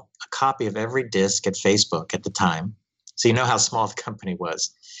a copy of every disk at Facebook at the time. So you know how small the company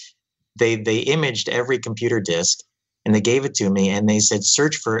was. They imaged every computer disk, and they gave it to me, and they said,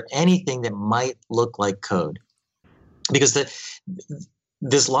 search for anything that might look like code. Because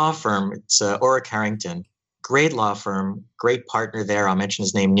this law firm, it's Orrick Harrington, great law firm, great partner there. I'll mention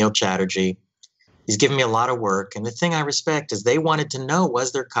his name, Neil Chatterjee. He's given me a lot of work. And the thing I respect is they wanted to know,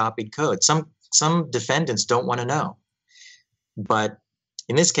 was there copied code? Some defendants don't want to know. But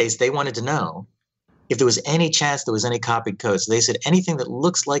in this case, they wanted to know if there was any chance there was any copied code. So they said anything that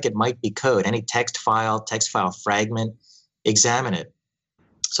looks like it might be code, any text file fragment, examine it.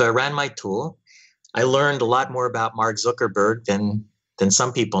 So I ran my tool. I learned a lot more about Mark Zuckerberg than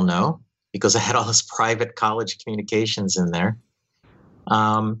some people know, because I had all this private college communications in there.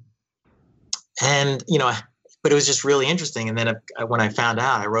 And, you know, but it was just really interesting. And then when I found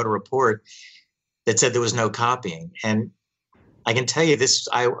out, I wrote a report that said there was no copying. And I can tell you this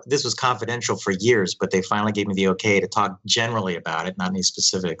was confidential for years, but they finally gave me the okay to talk generally about it, not any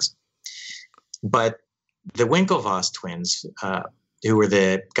specifics. But the Winklevoss twins, who were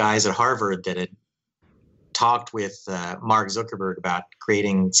the guys at Harvard that had talked with Mark Zuckerberg about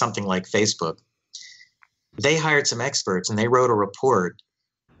creating something like Facebook, they hired some experts and they wrote a report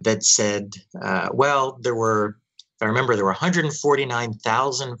that said, well, there were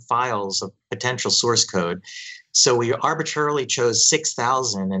 149,000 files of potential source code. So we arbitrarily chose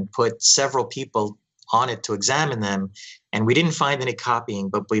 6,000 and put several people on it to examine them. And we didn't find any copying,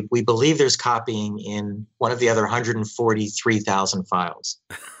 but we believe there's copying in one of the other 143,000 files.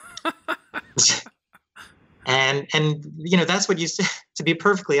 And you know, that's what you said. To be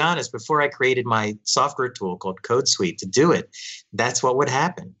perfectly honest, before I created my software tool called CodeSuite to do it, that's what would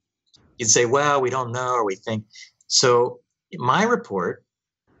happen. You'd say, well, we don't know, or we think. So my report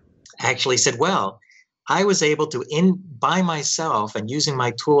actually said, well, I was able to, by myself and using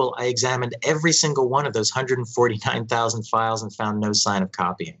my tool, I examined every single one of those 149,000 files and found no sign of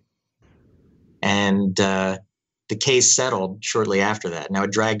copying. And the case settled shortly after that. Now,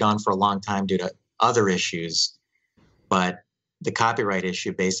 it dragged on for a long time due to other issues, but the copyright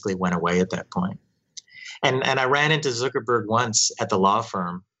issue basically went away at that point. And I ran into Zuckerberg once at the law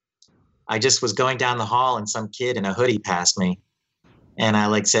firm. I just was going down the hall and some kid in a hoodie passed me. And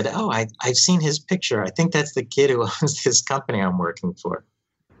I said, oh, I've seen his picture. I think that's the kid who owns this company I'm working for.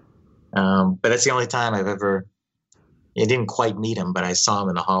 But that's the only time I didn't quite meet him, but I saw him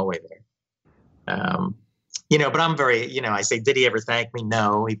in the hallway there. You know, but I'm very, you know, I say, did he ever thank me?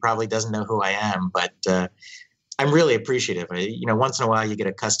 No, he probably doesn't know who I am, but I'm really appreciative. You know, once in a while you get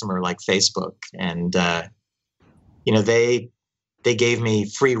a customer like Facebook, and, you know, they gave me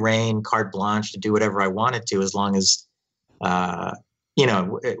free rein, carte blanche to do whatever I wanted to, as long as, you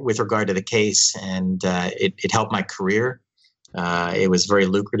know, with regard to the case, and it helped my career. It was very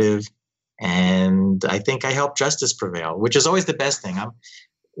lucrative, and I think I helped justice prevail, which is always the best thing.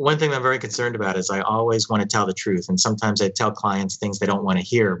 One thing I'm very concerned about is I always want to tell the truth, and sometimes I tell clients things they don't want to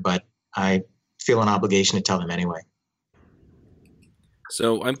hear, but I feel an obligation to tell them anyway.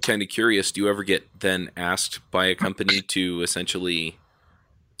 So I'm kind of curious, do you ever get then asked by a company to essentially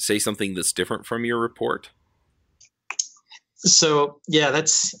say something that's different from your report? So, yeah,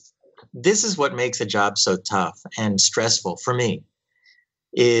 this is what makes a job so tough and stressful for me,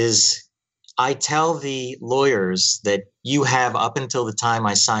 is I tell the lawyers that you have up until the time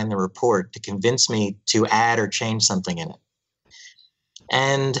I sign the report to convince me to add or change something in it.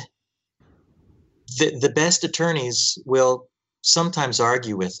 And the best attorneys will sometimes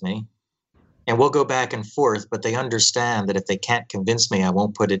argue with me, and we'll go back and forth, but they understand that if they can't convince me, I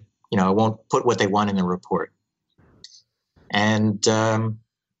won't put it, you know, I won't put what they want in the report. And,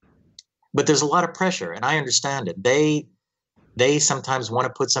 but there's a lot of pressure, and I understand it. They sometimes want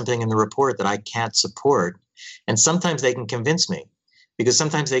to put something in the report that I can't support. And sometimes they can convince me, because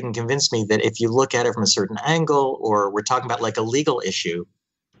sometimes they can convince me that if you look at it from a certain angle, or we're talking about like a legal issue,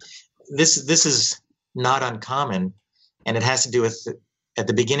 this is not uncommon. And it has to do with at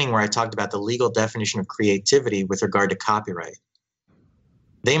the beginning where I talked about the legal definition of creativity with regard to copyright.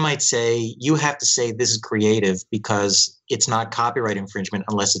 They might say, you have to say this is creative because it's not copyright infringement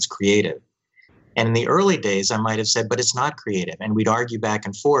unless it's creative. And in the early days, I might have said, but it's not creative. And we'd argue back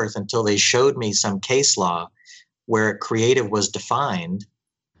and forth until they showed me some case law where creative was defined.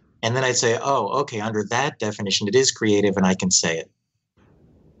 And then I'd say, oh, okay, under that definition, it is creative and I can say it.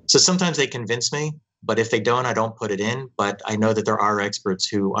 So sometimes they convince me, but if they don't, I don't put it in. But I know that there are experts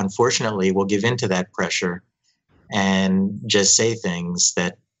who, unfortunately, will give in to that pressure and just say things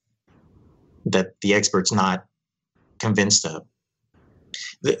that the expert's not convinced of.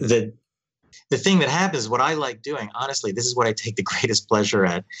 The thing that happens, what I like doing, honestly, this is what I take the greatest pleasure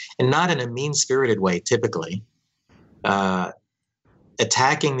at, and not in a mean-spirited way, typically,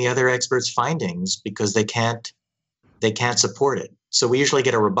 attacking the other experts' findings because they can't support it. So we usually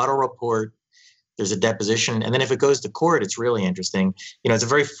get a rebuttal report. There's a deposition, and then if it goes to court, it's really interesting. You know, it's a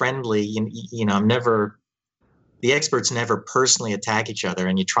very friendly. You know, I'm never the experts never personally attack each other,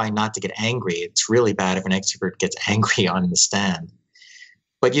 and you try not to get angry. It's really bad if an expert gets angry on the stand.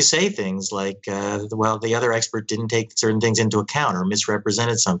 But you say things like, well, the other expert didn't take certain things into account or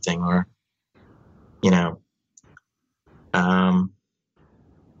misrepresented something, or,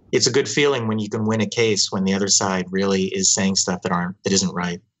 it's a good feeling when you can win a case when the other side really is saying stuff that isn't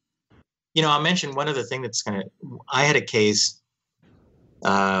right. I'll mention one other thing I had a case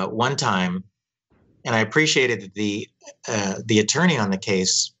one time, and I appreciated that the attorney on the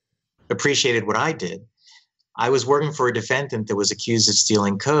case appreciated what I did. I was working for a defendant that was accused of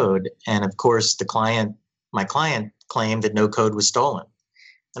stealing code, and of course, my client claimed that no code was stolen.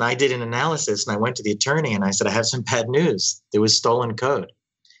 And I did an analysis, and I went to the attorney, and I said, I have some bad news. There was stolen code.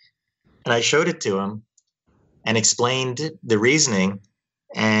 And I showed it to him and explained the reasoning,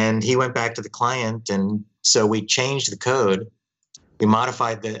 and he went back to the client, and so we changed the code. We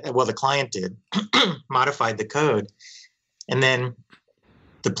modified the client did, modified the code. And then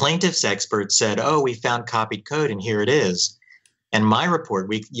the plaintiff's expert said, oh, we found copied code, and here it is. And my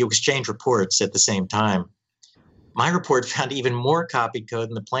report, you exchange reports at the same time. My report found even more copied code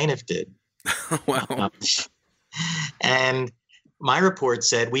than the plaintiff did. Wow. And my report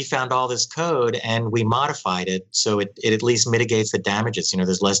said, we found all this code and we modified it so it at least mitigates the damages.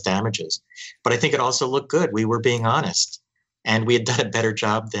 There's less damages. But I think it also looked good. We were being honest. And we had done a better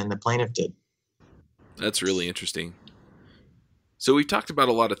job than the plaintiff did. That's really interesting. So we've talked about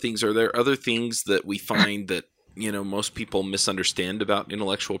a lot of things. Are there other things that we find that, most people misunderstand about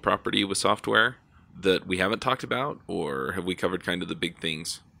intellectual property with software that we haven't talked about? Or have we covered kind of the big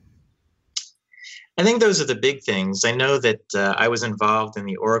things? I think those are the big things. I know that I was involved in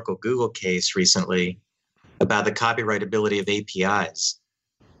the Oracle Google case recently about the copyrightability of APIs.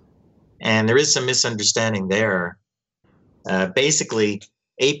 And there is some misunderstanding there. Basically,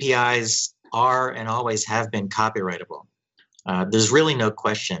 APIs are and always have been copyrightable. There's really no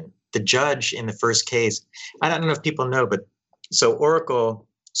question. The judge in the first case, I don't know if people know, but so Oracle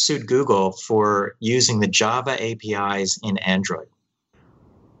sued Google for using the Java APIs in Android.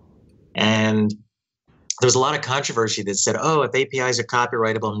 And there was a lot of controversy that said, oh, if APIs are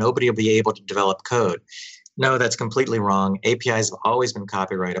copyrightable, nobody will be able to develop code. No, that's completely wrong. APIs have always been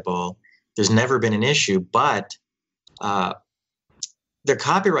copyrightable. There's never been an issue, but they're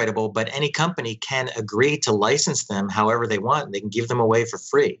copyrightable, but any company can agree to license them however they want. They can give them away for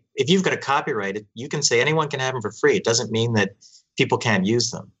free. If you've got a copyright, you can say anyone can have them for free. It doesn't mean that people can't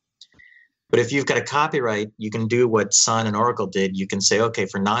use them. But if you've got a copyright, you can do what Sun and Oracle did. You can say, okay,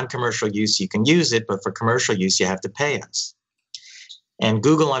 for non-commercial use, you can use it, but for commercial use, you have to pay us. And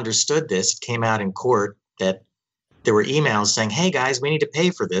Google understood this. It came out in court that there were emails saying, hey, guys, we need to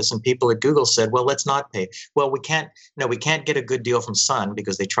pay for this. And people at Google said, well, let's not pay. Well, we can't get a good deal from Sun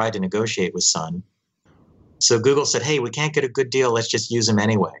because they tried to negotiate with Sun. So Google said, hey, we can't get a good deal. Let's just use them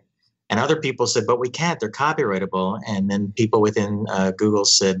anyway. And other people said, but we can't. They're copyrightable. And then people within Google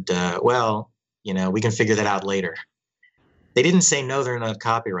said, well, we can figure that out later. They didn't say, no, they're not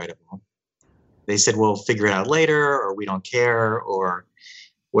copyrightable. They said, we'll figure it out later, or we don't care, or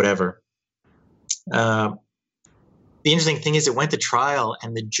whatever. The interesting thing is it went to trial,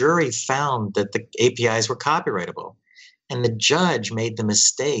 and the jury found that the APIs were copyrightable. And the judge made the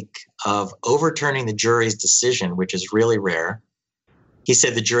mistake of overturning the jury's decision, which is really rare. He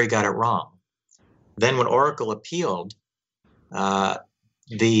said the jury got it wrong. Then when Oracle appealed,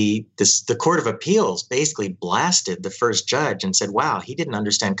 the Court of Appeals basically blasted the first judge and said, wow, he didn't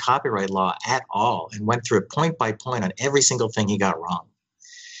understand copyright law at all, and went through it point by point on every single thing he got wrong.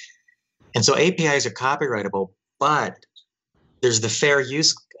 And so APIs are copyrightable, but there's the fair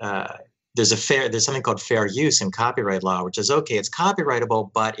use. There's something called fair use in copyright law, which is, okay, it's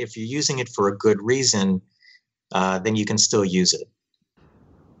copyrightable, but if you're using it for a good reason, then you can still use it.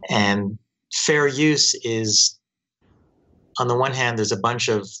 And fair use is, on the one hand, there's a bunch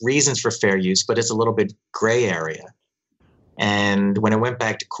of reasons for fair use, but it's a little bit gray area. And when it went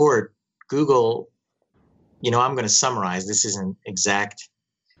back to court, Google, I'm going to summarize. This isn't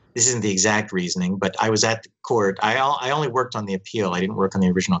the exact reasoning, but I was at the court. I only worked on the appeal. I didn't work on the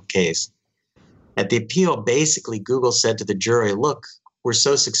original case. At the appeal, basically, Google said to the jury, look, we're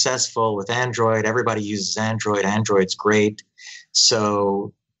so successful with Android. Everybody uses Android. Android's great.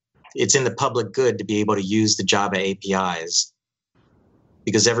 So it's in the public good to be able to use the Java APIs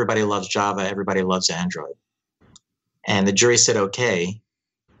because everybody loves Java. Everybody loves Android. And the jury said, okay.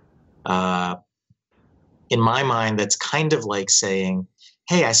 In my mind, that's kind of like saying,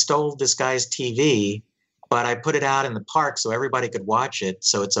 hey, I stole this guy's TV, but I put it out in the park so everybody could watch it,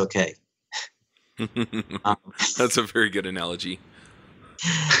 so it's okay. That's a very good analogy.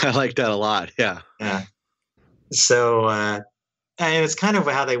 I like that a lot, yeah. So, and it's kind of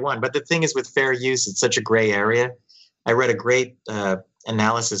how they won. But the thing is, with fair use, it's such a gray area. I read a great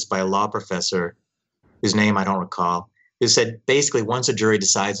analysis by a law professor whose name I don't recall, who said basically once a jury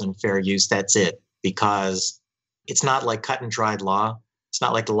decides on fair use, that's it, because it's not like cut and dried law. It's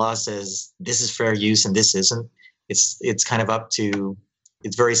not like the law says this is fair use and this isn't. It's kind of up to,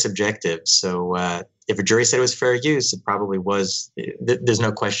 it's very subjective. So if a jury said it was fair use, it probably was. There's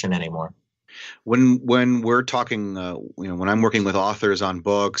no question anymore. When we're talking, when I'm working with authors on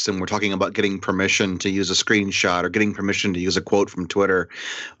books and we're talking about getting permission to use a screenshot or getting permission to use a quote from Twitter,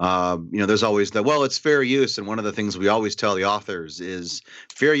 there's always it's fair use. And one of the things we always tell the authors is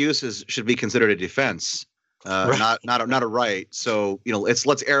fair use should be considered a defense, right. not a right. So,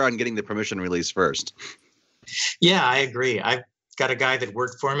 let's err on getting the permission release first. Yeah, I agree. I've got a guy that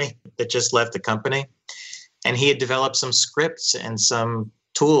worked for me that just left the company, and he had developed some scripts and some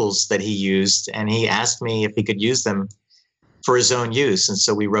tools that he used, and he asked me if he could use them for his own use. And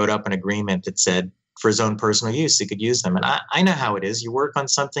so we wrote up an agreement that said for his own personal use, he could use them. And I know how it is. You work on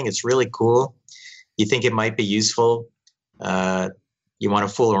something, it's really cool. You think it might be useful. You want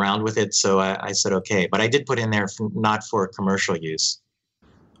to fool around with it. So I said, okay. But I did put in there not for commercial use.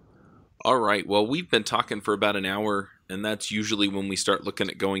 All right. Well, we've been talking for about an hour, and that's usually when we start looking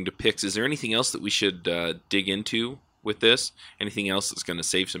at going to picks. Is there anything else that we should dig into with this? Anything else that's going to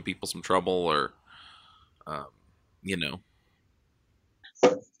save some people some trouble, or, Yeah,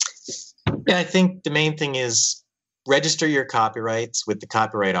 I think the main thing is register your copyrights with the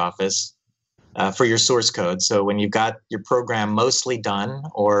Copyright Office for your source code. So when you've got your program mostly done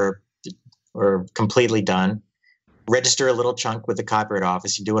or completely done, register a little chunk with the Copyright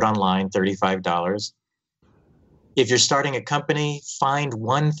Office. You do it online, $35. If you're starting a company, find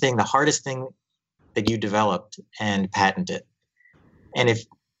one thing, the hardest thing that you developed, and patent it. And if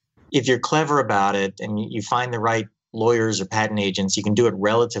you're clever about it and you find the right lawyers or patent agents, you can do it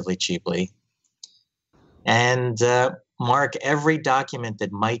relatively cheaply. And mark every document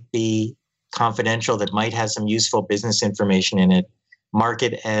that might be confidential, that might have some useful business information in it. Mark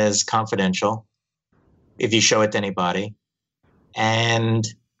it as confidential if you show it to anybody. And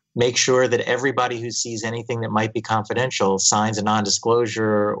make sure that everybody who sees anything that might be confidential signs a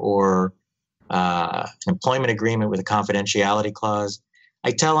non-disclosure or an employment agreement with a confidentiality clause.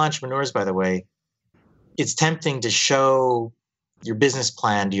 I tell entrepreneurs, by the way, it's tempting to show your business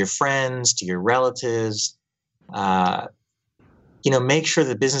plan to your friends, to your relatives. Make sure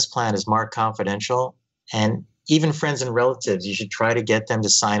the business plan is marked confidential. And even friends and relatives, you should try to get them to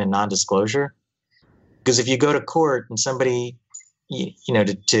sign a non-disclosure. Because if you go to court and somebody,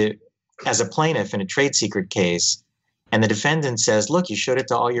 as a plaintiff in a trade secret case, and the defendant says, look, you showed it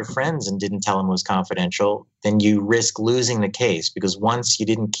to all your friends and didn't tell them it was confidential, then you risk losing the case, because once you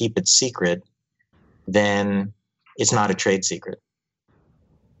didn't keep it secret, then it's not a trade secret.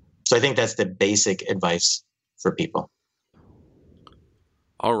 So I think that's the basic advice for people.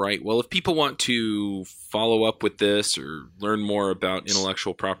 All right. Well, if people want to follow up with this or learn more about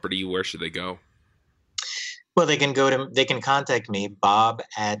intellectual property, where should they go? Well, they can contact me, Bob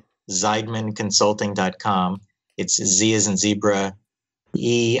at Zeidmanconsulting.com. It's Z as in zebra,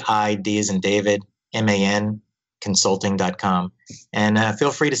 EID as in David, MAN, consulting.com. And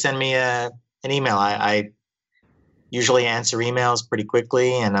feel free to send me an email. I usually answer emails pretty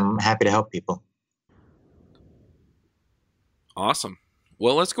quickly, and I'm happy to help people. Awesome.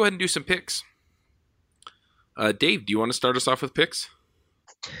 Well, let's go ahead and do some picks. Dave, do you want to start us off with picks?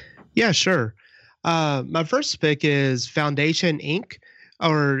 Yeah, sure. My first pick is Foundation Inc.,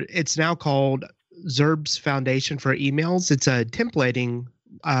 or it's now called Zerb's Foundation for Emails. It's a templating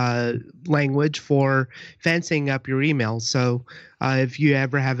language for fancying up your emails. So if you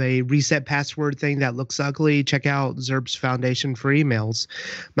ever have a reset password thing that looks ugly, check out Zerb's Foundation for Emails.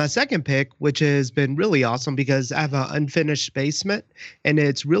 My second pick, which has been really awesome because I have an unfinished basement and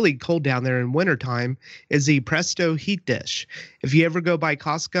it's really cold down there in wintertime, is the Presto Heat Dish. If you ever go by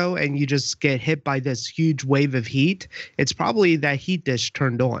Costco and you just get hit by this huge wave of heat, it's probably that heat dish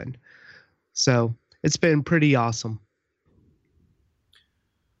turned on. So it's been pretty awesome.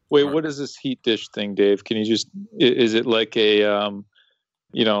 Wait, what is this heat dish thing, Dave? Can you just, is it like a,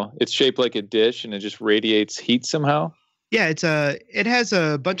 it's shaped like a dish and it just radiates heat somehow? Yeah, it has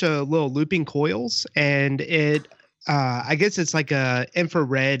a bunch of little looping coils, and I guess it's like a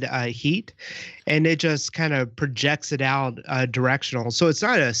infrared heat, and it just kind of projects it out directional. So it's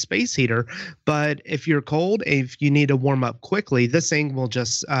not a space heater, but if you're cold, if you need to warm up quickly, this thing will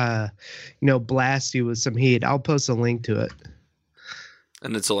just, blast you with some heat. I'll post a link to it.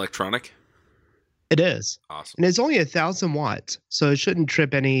 And it's electronic? It is. Awesome. And it's only 1,000 watts, so it shouldn't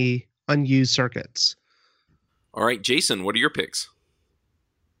trip any unused circuits. All right, Jason, what are your picks?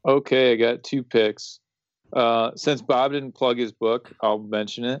 Okay, I got 2 picks. Since Bob didn't plug his book, I'll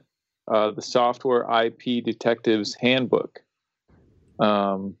mention it. The Software IP Detective's Handbook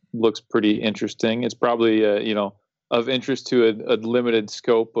looks pretty interesting. It's probably of interest to a limited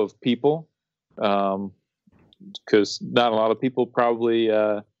scope of people, because not a lot of people probably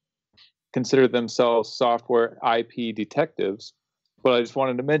consider themselves software IP detectives. But I just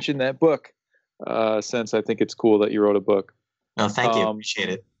wanted to mention that book since I think it's cool that you wrote a book. Oh, thank you. Appreciate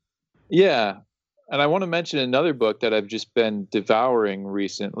it. Yeah. And I want to mention another book that I've just been devouring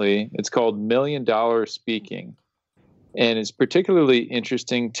recently. It's called $1 Million Speaking. And it's particularly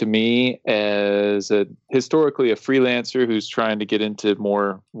interesting to me as historically a freelancer who's trying to get into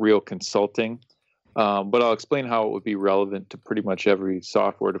more real consulting. But I'll explain how it would be relevant to pretty much every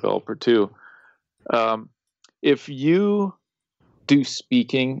software developer too. If you do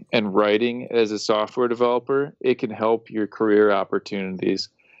speaking and writing as a software developer, it can help your career opportunities.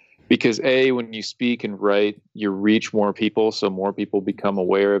 Because when you speak and write, you reach more people, so more people become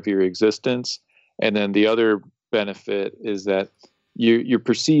aware of your existence. And then the other benefit is that you're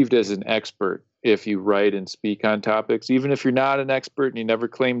perceived as an expert if you write and speak on topics. Even if you're not an expert and you never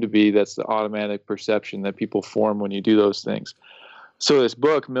claim to be, that's the automatic perception that people form when you do those things. So this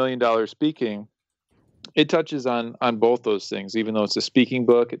book, $1 Million Speaking, it touches on both those things. Even though it's a speaking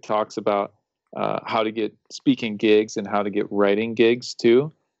book, it talks about how to get speaking gigs and how to get writing gigs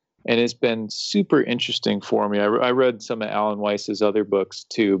too. And it's been super interesting for me. I read some of Alan Weiss's other books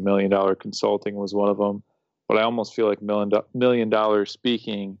too. $1 Million Consulting was one of them. But I almost feel like $1 Million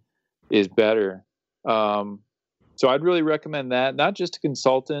Speaking is better. So I'd really recommend that, not just to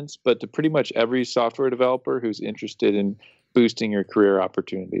consultants, but to pretty much every software developer who's interested in boosting your career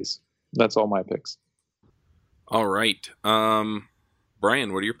opportunities. That's all my picks. All right. Brian,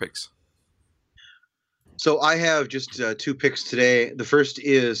 what are your picks? So I have just 2 picks today. The first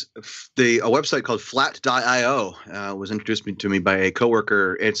is a website called Flat.io. Was introduced to me by a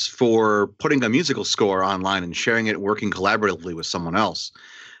coworker. It's for putting a musical score online and sharing it, working collaboratively with someone else.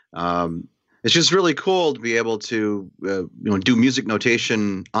 It's just really cool to be able to do music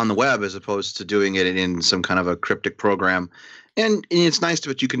notation on the web as opposed to doing it in some kind of a cryptic program. And it's nice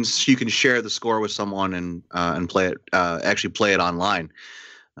that you can share the score with someone and play it actually play it online.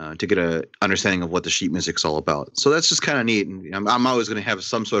 To get a understanding of what the sheet music's all about. So that's just kind of neat. And I'm always going to have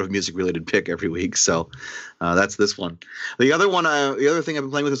some sort of music related pick every week. So that's this one. The other thing I've been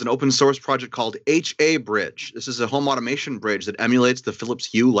playing with is an open source project called HA Bridge. This is a home automation bridge that emulates the Philips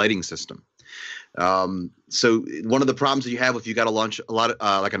Hue lighting system. So one of the problems that you have if you got to launch a lot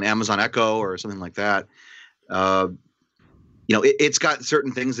of, like an Amazon Echo or something like that, it's got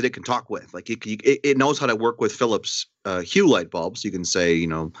certain things that it can talk with. Like it knows how to work with Philips Hue light bulbs. You can say,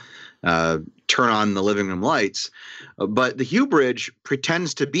 turn on the living room lights. But the Hue Bridge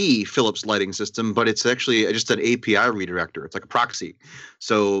pretends to be Philips lighting system, but it's actually just an API redirector. It's like a proxy.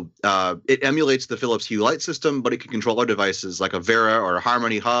 So it emulates the Philips Hue light system, but it can control other devices like a Vera or a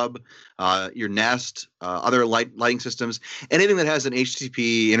Harmony Hub, your Nest, other lighting systems, anything that has an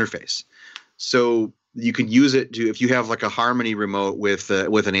HTTP interface. So you can use it to, if you have like a Harmony remote with an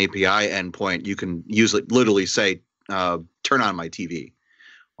API endpoint, you can use it, literally say, turn on my TV,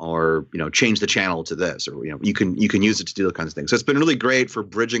 or change the channel to this, or you can use it to do those kinds of things. So it's been really great for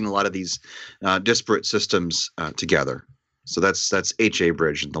bridging a lot of these disparate systems together. So that's HA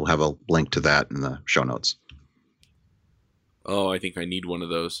Bridge, and they'll have a link to that in the show notes. Oh, I think I need one of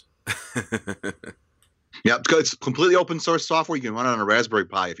those. Yeah, it's completely open source software. You can run it on a Raspberry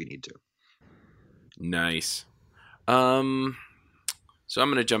Pi if you need to. Nice. So I'm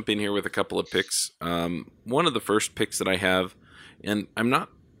going to jump in here with a couple of picks. One of the first picks that I have, and I'm not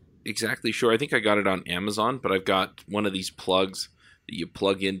exactly sure, I think I got it on Amazon, but I've got one of these plugs that you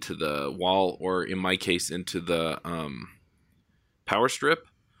plug into the wall, or in my case, into the power strip,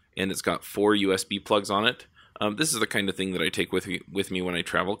 and it's got 4 USB plugs on it. This is the kind of thing that I take with me when I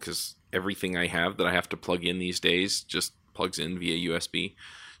travel, because everything I have that I have to plug in these days just plugs in via USB.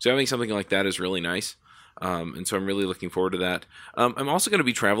 So having something like that is really nice. And so I'm really looking forward to that. I'm also going to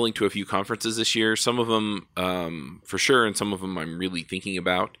be traveling to a few conferences this year. Some of them for sure, and some of them I'm really thinking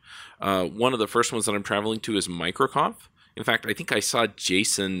about. One of the first ones that I'm traveling to is MicroConf. In fact, I think I saw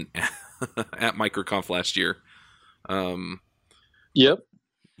Jason at MicroConf last year. Yep.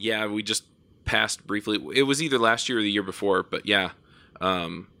 Yeah, we just passed briefly. It was either last year or the year before, but yeah,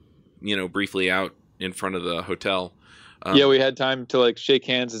 briefly out in front of the hotel. Yeah, we had time to shake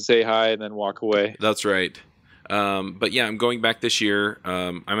hands and say hi and then walk away. That's right. But yeah, I'm going back this year.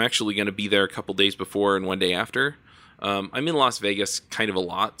 I'm actually going to be there a couple days before and one day after. I'm in Las Vegas kind of a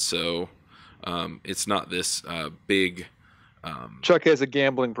lot, so It's not this big. Chuck has a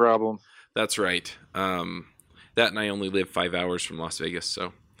gambling problem. That's right. That and I only live 5 hours from Las Vegas,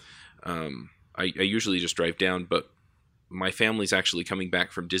 so I usually just drive down. But my family's actually coming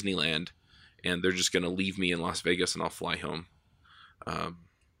back from Disneyland, and they're just going to leave me in Las Vegas, and I'll fly home.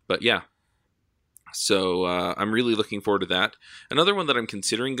 But yeah. So I'm really looking forward to that. Another one that I'm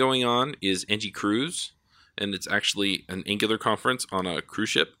considering going on is NG Cruise, and it's actually an Angular conference on a cruise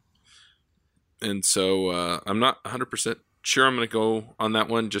ship. And so I'm not 100% sure I'm going to go on that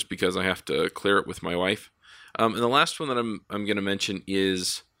one just because I have to clear it with my wife. And the last one that I'm going to mention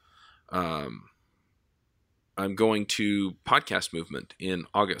is I'm going to Podcast Movement in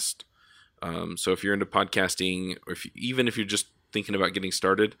August. So if you're into podcasting, or even if you're just thinking about getting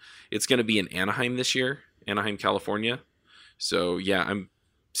started, it's going to be in Anaheim this year, Anaheim, California. So yeah, I'm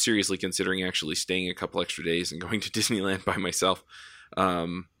seriously considering actually staying a couple extra days and going to Disneyland by myself.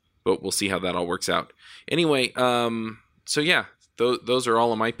 But we'll see how that all works out. Anyway, so yeah, those are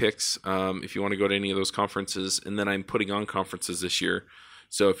all of my picks. If you want to go to any of those conferences, and then I'm putting on conferences this year.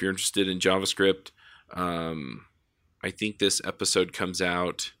 So if you're interested in JavaScript, I think this episode comes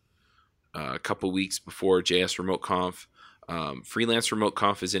out a couple weeks before JS Remote Conf. Freelance Remote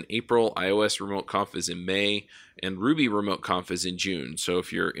Conf is in April, iOS Remote Conf is in May, and Ruby Remote Conf is in June. So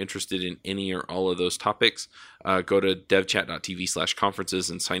if you're interested in any or all of those topics, go to devchat.tv/conferences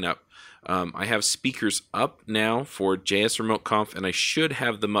and sign up. I have speakers up now for JS Remote Conf, and I should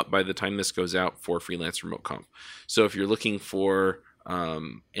have them up by the time this goes out for Freelance Remote Conf. So if you're looking for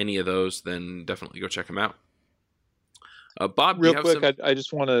any of those, then definitely go check them out. Bob, real quick, I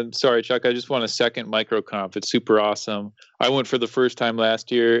just want to, sorry, Chuck, I just want a second MicroConf. It's super awesome. I went for the first time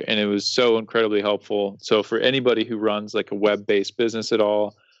last year, and it was so incredibly helpful. So for anybody who runs like a web-based business at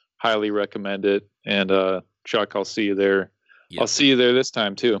all, highly recommend it. And Chuck, I'll see you there. Yep. I'll see you there this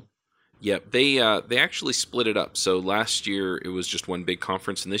time too. Yep, they actually split it up. So last year it was just one big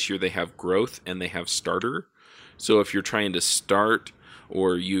conference, and this year they have Growth and they have Starter. So if you're trying to start,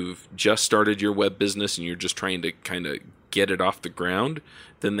 or you've just started your web business and you're just trying to kind of get it off the ground,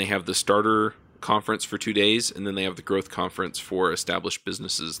 then they have the Starter conference for 2 days, and then they have the Growth conference for established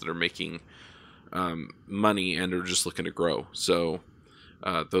businesses that are making money and are just looking to grow. So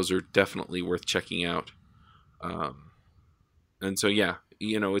those are definitely worth checking out. And so yeah,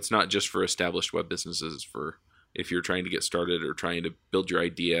 you know, it's not just for established web businesses. It's for if you're trying to get started or trying to build your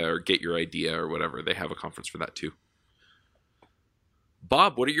idea or get your idea or whatever, they have a conference for that too.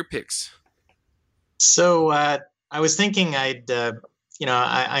 Bob, what are your picks? So I was thinking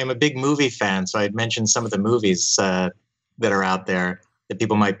I'm a big movie fan, so I'd mention some of the movies that are out there that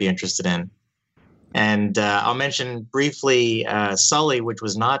people might be interested in. And I'll mention briefly Sully, which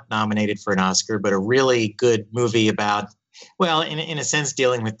was not nominated for an Oscar, but a really good movie about, well, in a sense,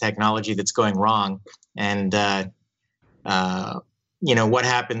 dealing with technology that's going wrong. And, what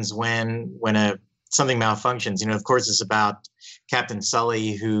happens when something malfunctions. Of course, it's about Captain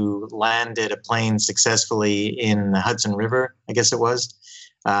Sully, who landed a plane successfully in the Hudson River, I guess it was,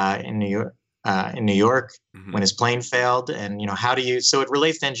 in New York, mm-hmm. when his plane failed. And, so it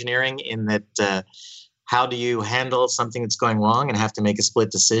relates to engineering in that how do you handle something that's going wrong and have to make a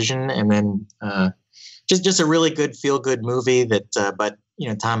split decision? And then just a really good feel-good movie but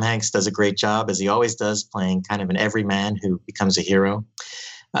Tom Hanks does a great job, as he always does, playing kind of an everyman who becomes a hero.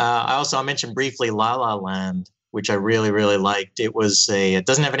 I'll mention briefly La La Land, which I really, really liked. It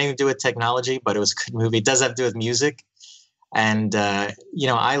doesn't have anything to do with technology, but it was a good movie. It does have to do with music. And,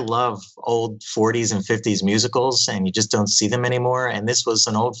 I love old 40s and 50s musicals, and you just don't see them anymore. And this was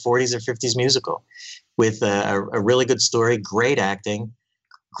an old 40s or 50s musical with a really good story, great acting,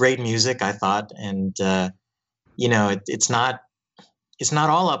 great music, I thought. And, it's not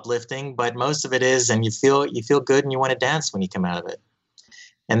all uplifting, but most of it is. And you feel good and you want to dance when you come out of it.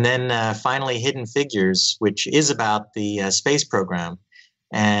 And then finally, Hidden Figures, which is about the space program,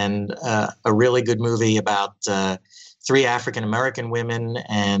 and a really good movie about 3 African-American women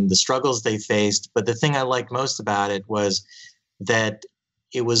and the struggles they faced. But the thing I liked most about it was that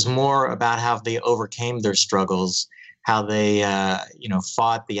it was more about how they overcame their struggles, how they,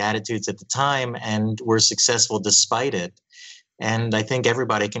 fought the attitudes at the time and were successful despite it. And I think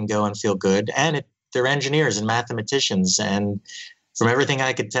everybody can go and feel good. And they're engineers and mathematicians, and from everything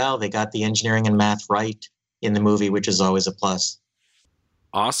I could tell, they got the engineering and math right in the movie, which is always a plus.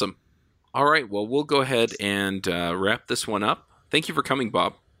 Awesome. All right. Well, we'll go ahead and wrap this one up. Thank you for coming,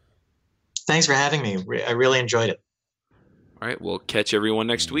 Bob. Thanks for having me. I really enjoyed it. All right. We'll catch everyone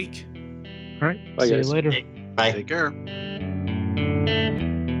next week. All right. Bye, See guys. you later. Bye. Take care.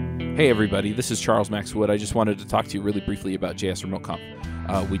 Hey everybody, this is Charles Max Wood. I just wanted to talk to you really briefly about JS Remote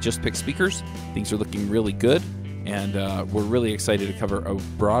Conf. We just picked speakers. Things are looking really good, and we're really excited to cover a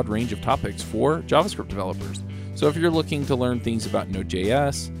broad range of topics for JavaScript developers. So if you're looking to learn things about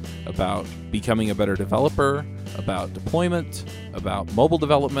Node.js, about becoming a better developer, about deployment, about mobile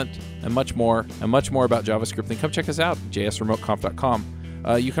development, and much more about JavaScript, then come check us out at jsremoteconf.com.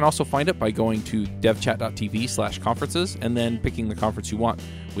 You can also find it by going to devchat.tv/conferences and then picking the conference you want.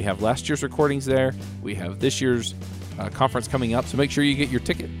 We have last year's recordings there. We have this year's conference coming up, so make sure you get your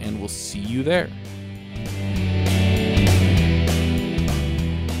ticket, and we'll see you there.